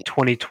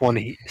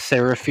 2020.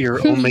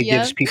 Seraphir only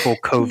gives people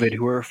COVID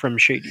who are from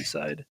Shady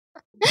Side.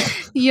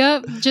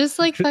 Yep, just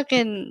like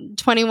fucking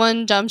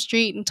 21 Jump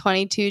Street and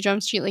 22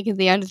 Jump Street, like at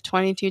the end of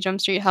 22 Jump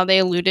Street, how they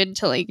alluded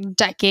to like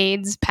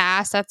decades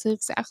past. That's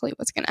exactly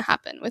what's going to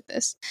happen with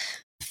this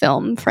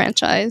film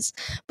franchise.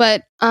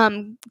 But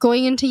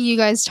going into you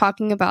guys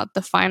talking about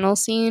the final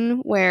scene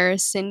where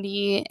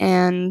Cindy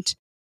and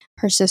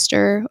her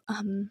sister,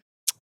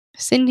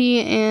 Cindy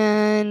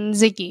and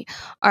Ziggy,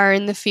 are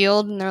in the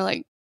field and they're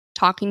like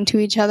talking to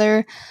each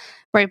other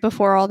right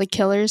before all the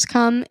killers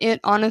come, it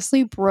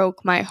honestly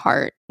broke my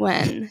heart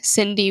when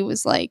Cindy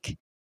was like,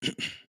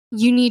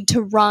 you need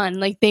to run.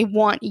 Like, they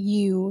want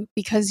you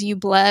because you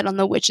bled on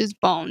the witch's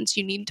bones.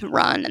 You need to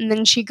run. And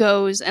then she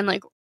goes and,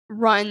 like,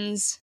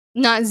 runs.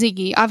 Not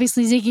Ziggy.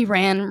 Obviously, Ziggy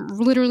ran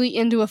literally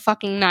into a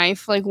fucking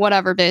knife. Like,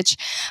 whatever, bitch.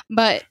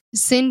 But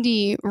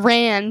Cindy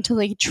ran to,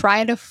 like,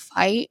 try to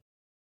fight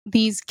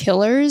these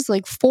killers,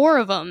 like, 4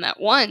 of them at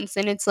once.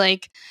 And it's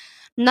like,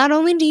 not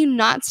only do you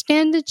not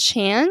stand a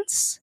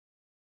chance,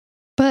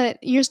 but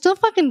you're still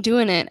fucking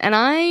doing it. And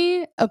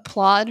I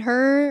applaud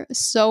her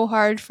so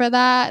hard for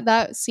that.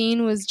 That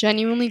scene was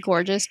genuinely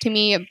gorgeous to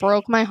me. It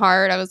broke my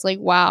heart. I was like,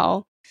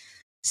 wow,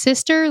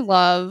 sister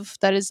love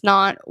that is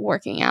not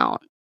working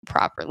out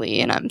properly.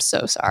 And I'm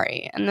so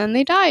sorry. And then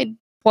they died.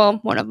 Well,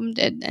 one of them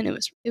did. And it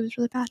was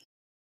really bad.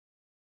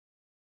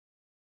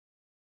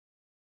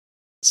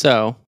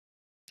 So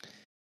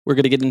we're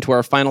going to get into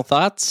our final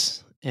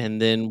thoughts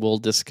and then we'll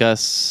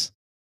discuss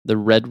the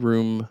Red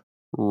Room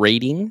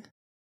rating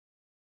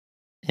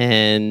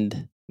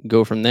and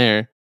go from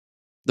there.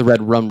 The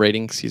Red Rum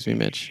rating, excuse me,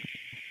 Mitch.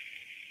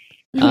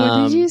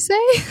 What did you say?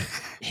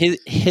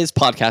 His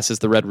podcast is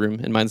the Red Room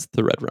and mine's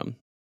the Red Rum.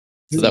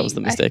 So that was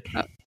the mistake.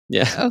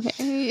 Yeah.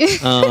 Okay.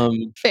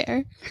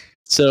 Fair.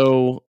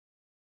 So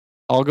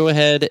I'll go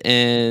ahead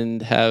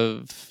and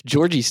have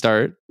Georgie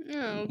start.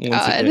 Oh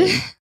God.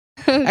 Okay.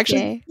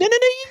 Actually, no.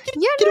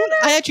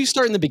 I had you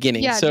start in the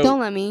beginning. Yeah, so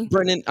don't let me.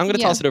 Brennan, I'm going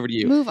to toss it over to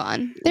you. Move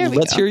on. There we go.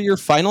 Let's hear your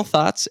final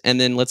thoughts,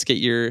 and then let's get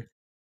your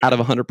out of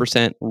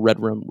 100% Red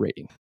Room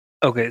rating.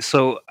 Okay,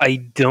 so I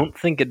don't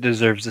think it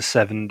deserves a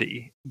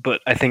 70, but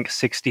I think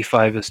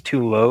 65 is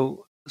too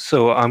low.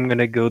 So I'm going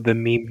to go the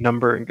meme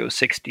number and go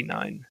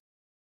 69.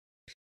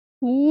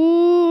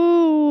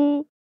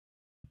 Ooh.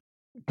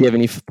 Do you have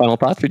any final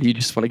thoughts, or do you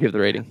just want to give the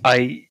rating?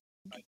 I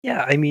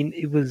mean,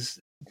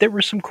 there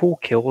were some cool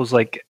kills.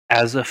 Like,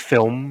 as a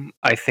film,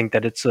 I think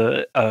that it's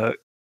a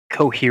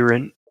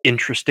coherent,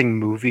 interesting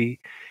movie,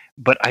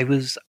 but I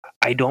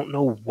don't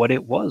know what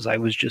it was. I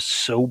was just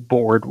so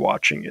bored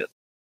watching it.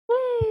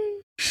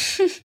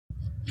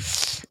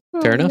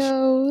 Fair enough.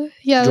 No.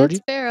 Yeah, Georgie?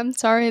 that's fair. I'm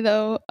sorry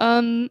though.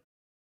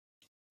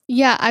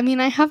 Yeah, I mean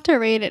I have to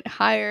rate it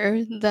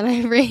higher than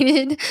I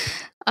rated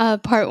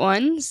part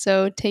 1,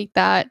 so take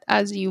that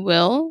as you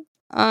will.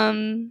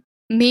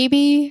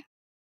 Maybe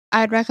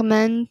I'd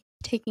recommend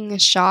taking a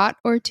shot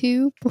or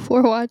two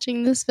before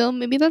watching this film.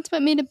 Maybe that's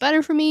what made it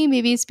better for me.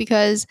 Maybe it's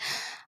because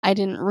I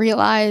didn't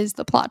realize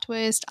the plot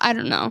twist. I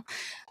don't know.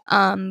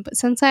 But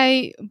since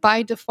I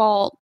by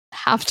default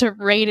have to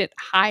rate it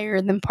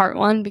higher than part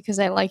 1 because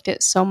I liked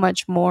it so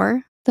much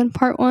more than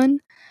part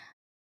 1,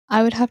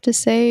 I would have to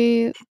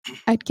say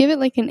I'd give it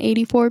like an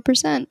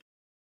 84%.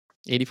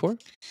 84?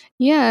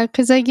 Yeah,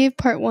 because I gave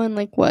part one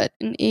like what,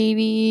 an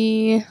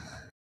 80.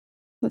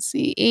 Let's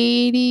see,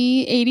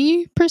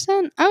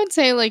 80%. I would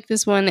say like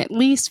this one at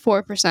least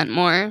 4%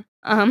 more.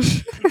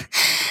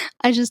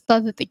 I just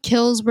thought that the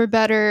kills were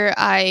better.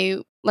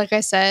 Like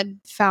I said,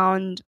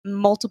 found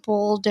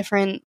multiple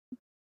different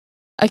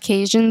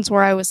occasions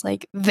where I was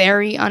like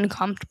very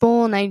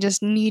uncomfortable and I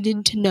just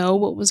needed to know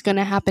what was going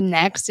to happen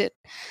next.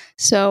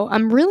 So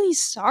I'm really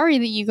sorry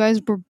that you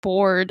guys were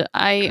bored.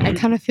 I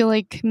kind of feel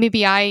like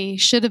maybe I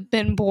should have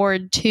been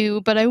bored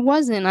too, but I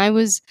wasn't. I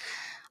was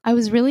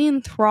really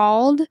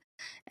enthralled,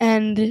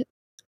 and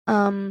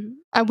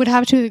I would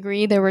have to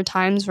agree there were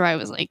times where I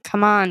was like,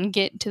 come on,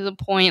 get to the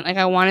point. Like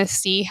I want to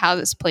see how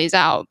this plays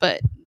out,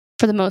 but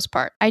for the most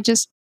part, I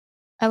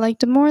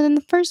liked it more than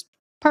the first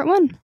part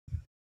one.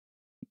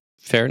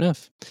 Fair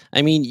enough.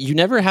 I mean, you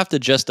never have to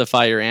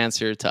justify your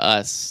answer to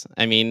us.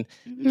 I mean,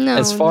 No,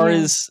 as far yeah.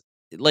 as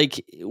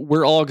like,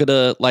 we're all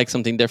gonna like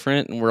something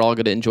different and we're all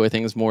gonna enjoy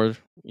things more,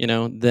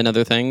 than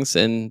other things.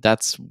 And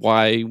that's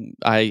why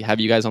I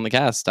have you guys on the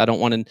cast. I don't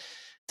want to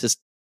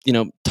just,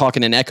 talk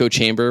in an echo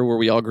chamber where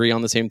we all agree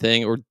on the same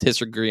thing or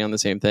disagree on the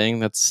same thing.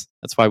 That's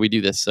why we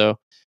do this. So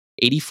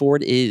 84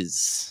 it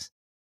is.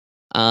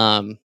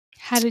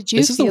 How did you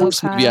This is the feel,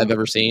 worst movie Kyle? I've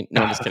ever seen.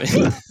 No, I'm just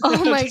kidding.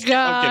 Oh my I'm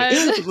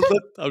kidding.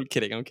 I'm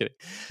kidding. I'm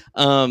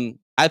kidding.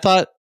 I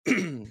thought,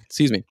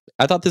 excuse me.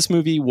 I thought this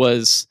movie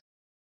was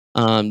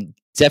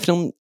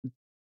definitely.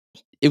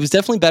 It was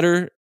definitely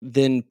better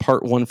than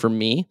part one for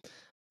me.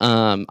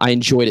 I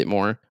enjoyed it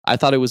more. I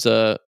thought it was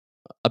a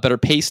better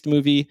paced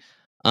movie.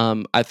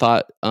 I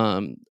thought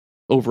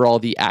overall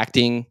the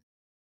acting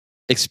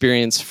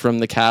experience from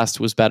the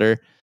cast was better.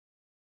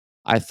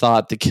 I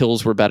thought the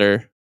kills were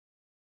better.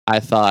 I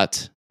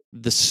thought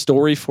the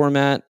story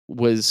format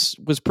was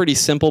pretty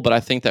simple, but I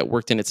think that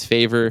worked in its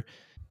favor.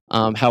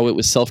 How it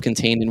was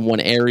self-contained in one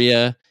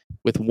area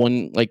with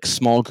one like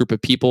small group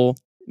of people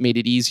made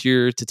it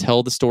easier to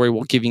tell the story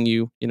while giving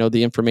you,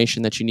 the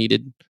information that you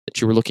needed,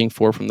 that you were looking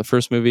for from the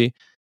first movie.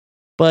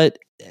 But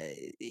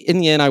in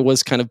the end, I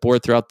was kind of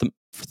bored throughout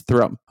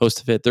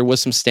most of it. There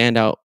was some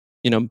standout,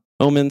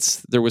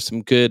 moments. There was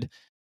some good,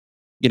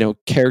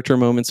 character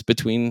moments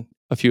between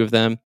a few of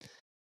them.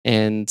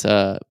 And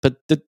but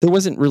there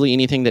wasn't really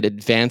anything that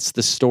advanced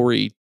the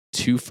story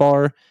too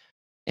far,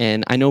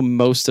 and I know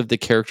most of the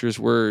characters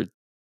were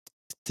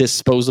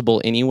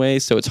disposable anyway,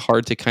 so it's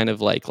hard to kind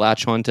of like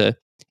latch on to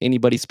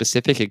anybody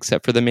specific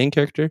except for the main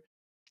character.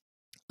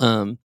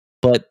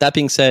 But that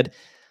being said,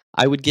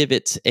 I would give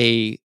it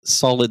a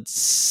solid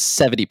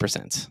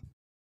 70%.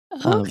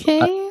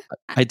 Okay.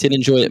 I did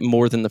enjoy it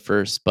more than the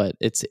first, but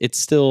it's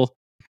still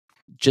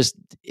just,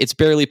 it's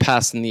barely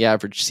passing the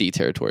average C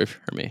territory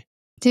for me.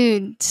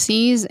 Dude,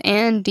 C's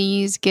and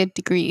D's get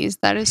degrees.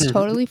 That is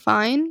totally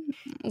fine.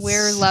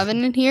 We're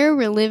loving it here.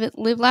 We're live,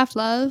 laugh,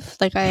 love,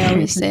 like I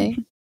always say.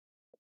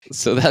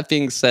 So that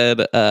being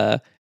said,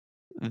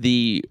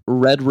 the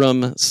Red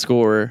Room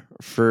score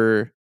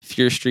for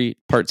Fear Street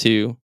Part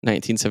 2,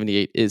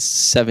 1978 is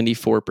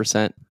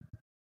 74%.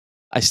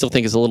 I still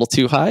think it's a little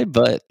too high,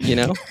 but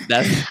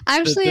that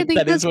Actually, I think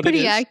that is that's what it pretty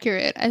is.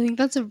 accurate. I think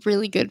that's a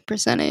really good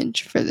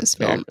percentage for this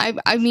Fair film.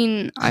 I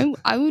mean,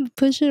 I would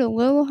push it a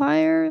little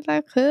higher if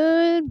I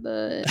could,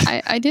 but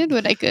I did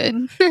what I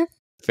could.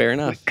 Fair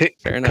enough.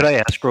 Fair enough. Could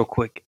I ask real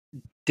quick?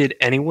 Did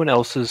anyone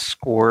else's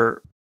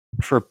score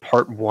for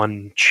part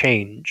one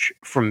change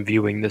from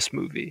viewing this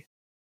movie?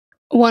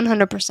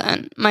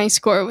 100%. My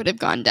score would have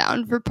gone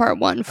down for part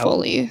one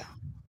fully.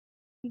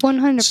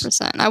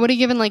 100%. I would have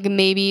given like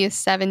maybe a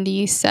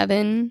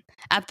 77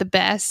 at the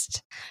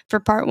best for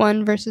part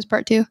one versus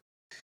part two.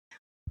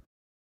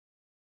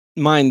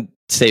 Mine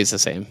stays the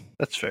same.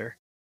 That's fair.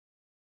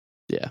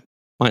 Yeah,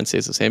 mine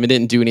stays the same. It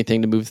didn't do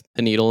anything to move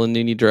the needle in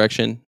any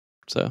direction.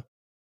 So,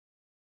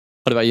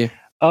 what about you?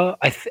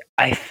 I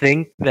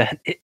think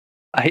that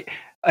I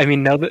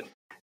mean, now that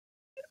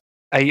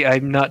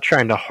I'm not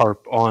trying to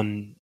harp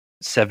on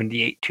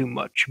 78 too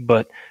much,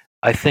 but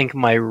I think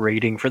my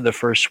rating for the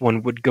first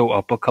one would go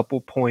up a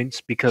couple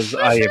points because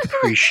I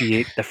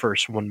appreciate the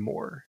first one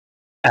more.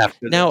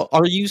 After Now,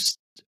 are you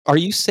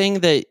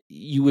saying that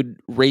you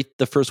would rate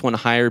the first one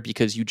higher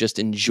because you just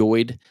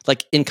enjoyed,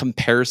 like in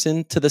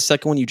comparison to the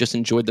second one, you just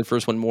enjoyed the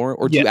first one more,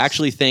 or do you Yes.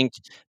 actually think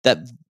that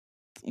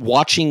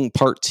watching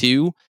part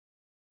two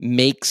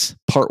makes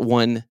part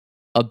one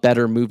a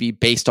better movie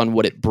based on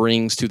what it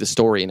brings to the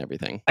story and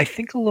everything? I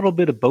think a little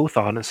bit of both,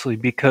 honestly,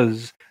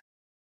 because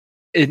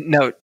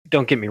now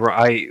don't get me wrong,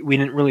 we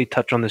didn't really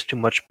touch on this too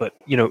much, but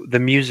the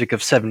music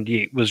of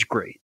 78 was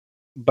great.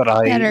 But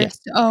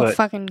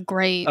fucking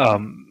great.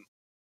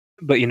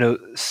 But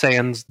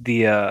sans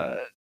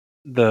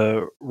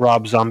the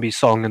Rob Zombie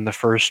song in the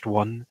first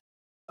one,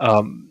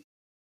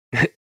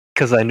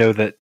 because I know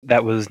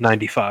that was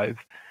 95.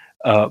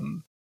 It's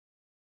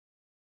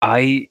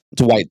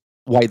white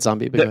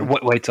zombie.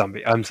 White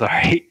Zombie. I'm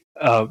sorry.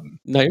 No,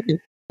 you're good.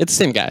 It's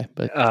the same guy,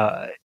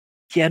 but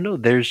yeah, no.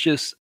 There's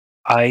just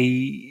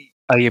I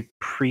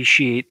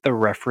appreciate the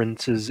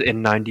references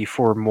in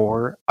 94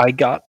 more. I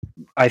got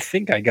I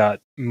think I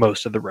got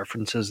most of the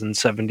references in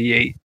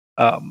 78.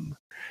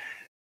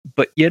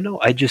 But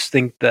I just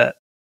think that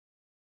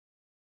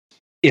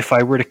if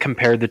I were to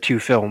compare the two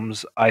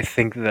films, I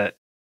think that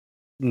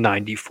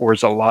 94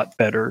 is a lot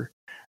better.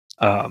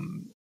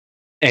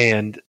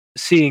 And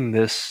seeing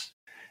this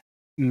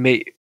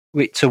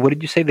wait, so what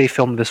did you say they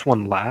filmed this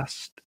one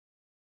last?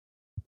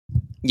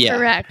 Yeah.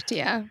 Correct,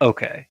 yeah.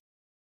 Okay.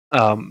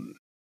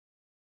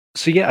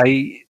 So yeah,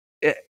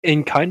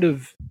 and kind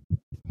of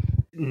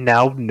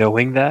now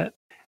knowing that,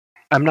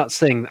 I'm not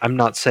saying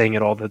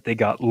at all that they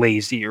got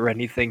lazy or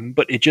anything,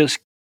 but it just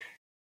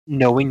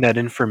knowing that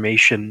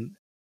information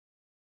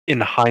in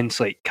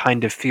hindsight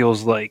kind of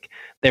feels like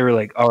they were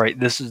like, all right,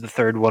 this is the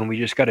third one, we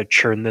just got to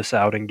churn this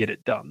out and get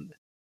it done.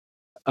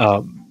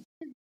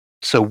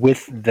 So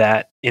with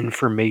that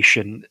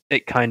information,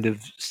 it kind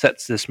of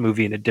sets this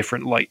movie in a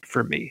different light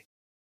for me.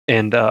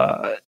 And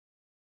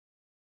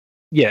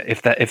yeah,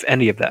 if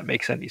any of that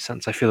makes any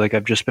sense. I feel like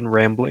I've just been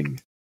rambling.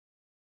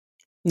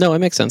 No, it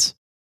makes sense.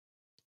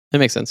 It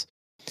makes sense.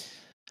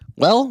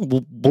 Well,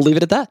 we'll leave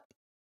it at that.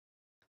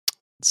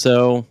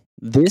 So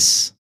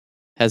this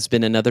has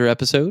been another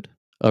episode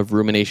of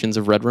Ruminations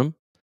of Red Room,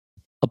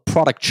 a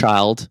product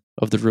child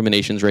of the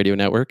Ruminations Radio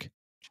Network.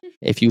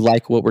 If you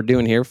like what we're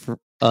doing here,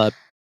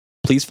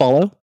 please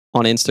follow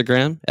on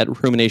Instagram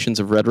at Ruminations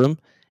of Red Room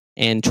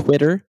and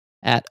Twitter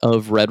at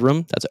of Red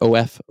Room. That's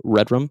OF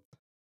Red Room.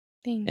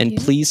 Thank And you.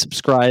 please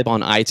subscribe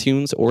on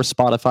iTunes or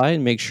Spotify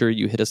and make sure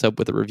you hit us up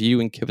with a review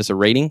and give us a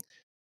rating.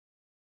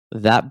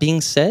 That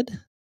being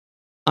said,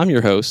 I'm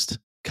your host,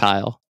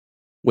 Kyle,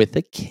 with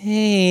a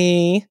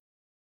K.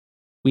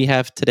 We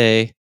have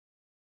today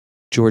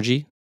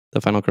Georgie,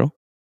 the final girl.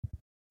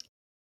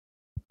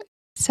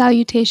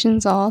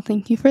 Salutations all.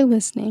 Thank you for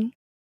listening.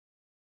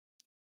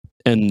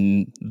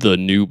 And the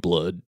new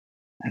blood,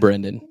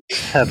 Brendan.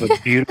 Have a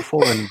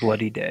beautiful and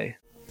bloody day.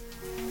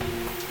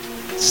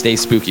 Stay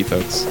spooky,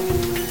 folks.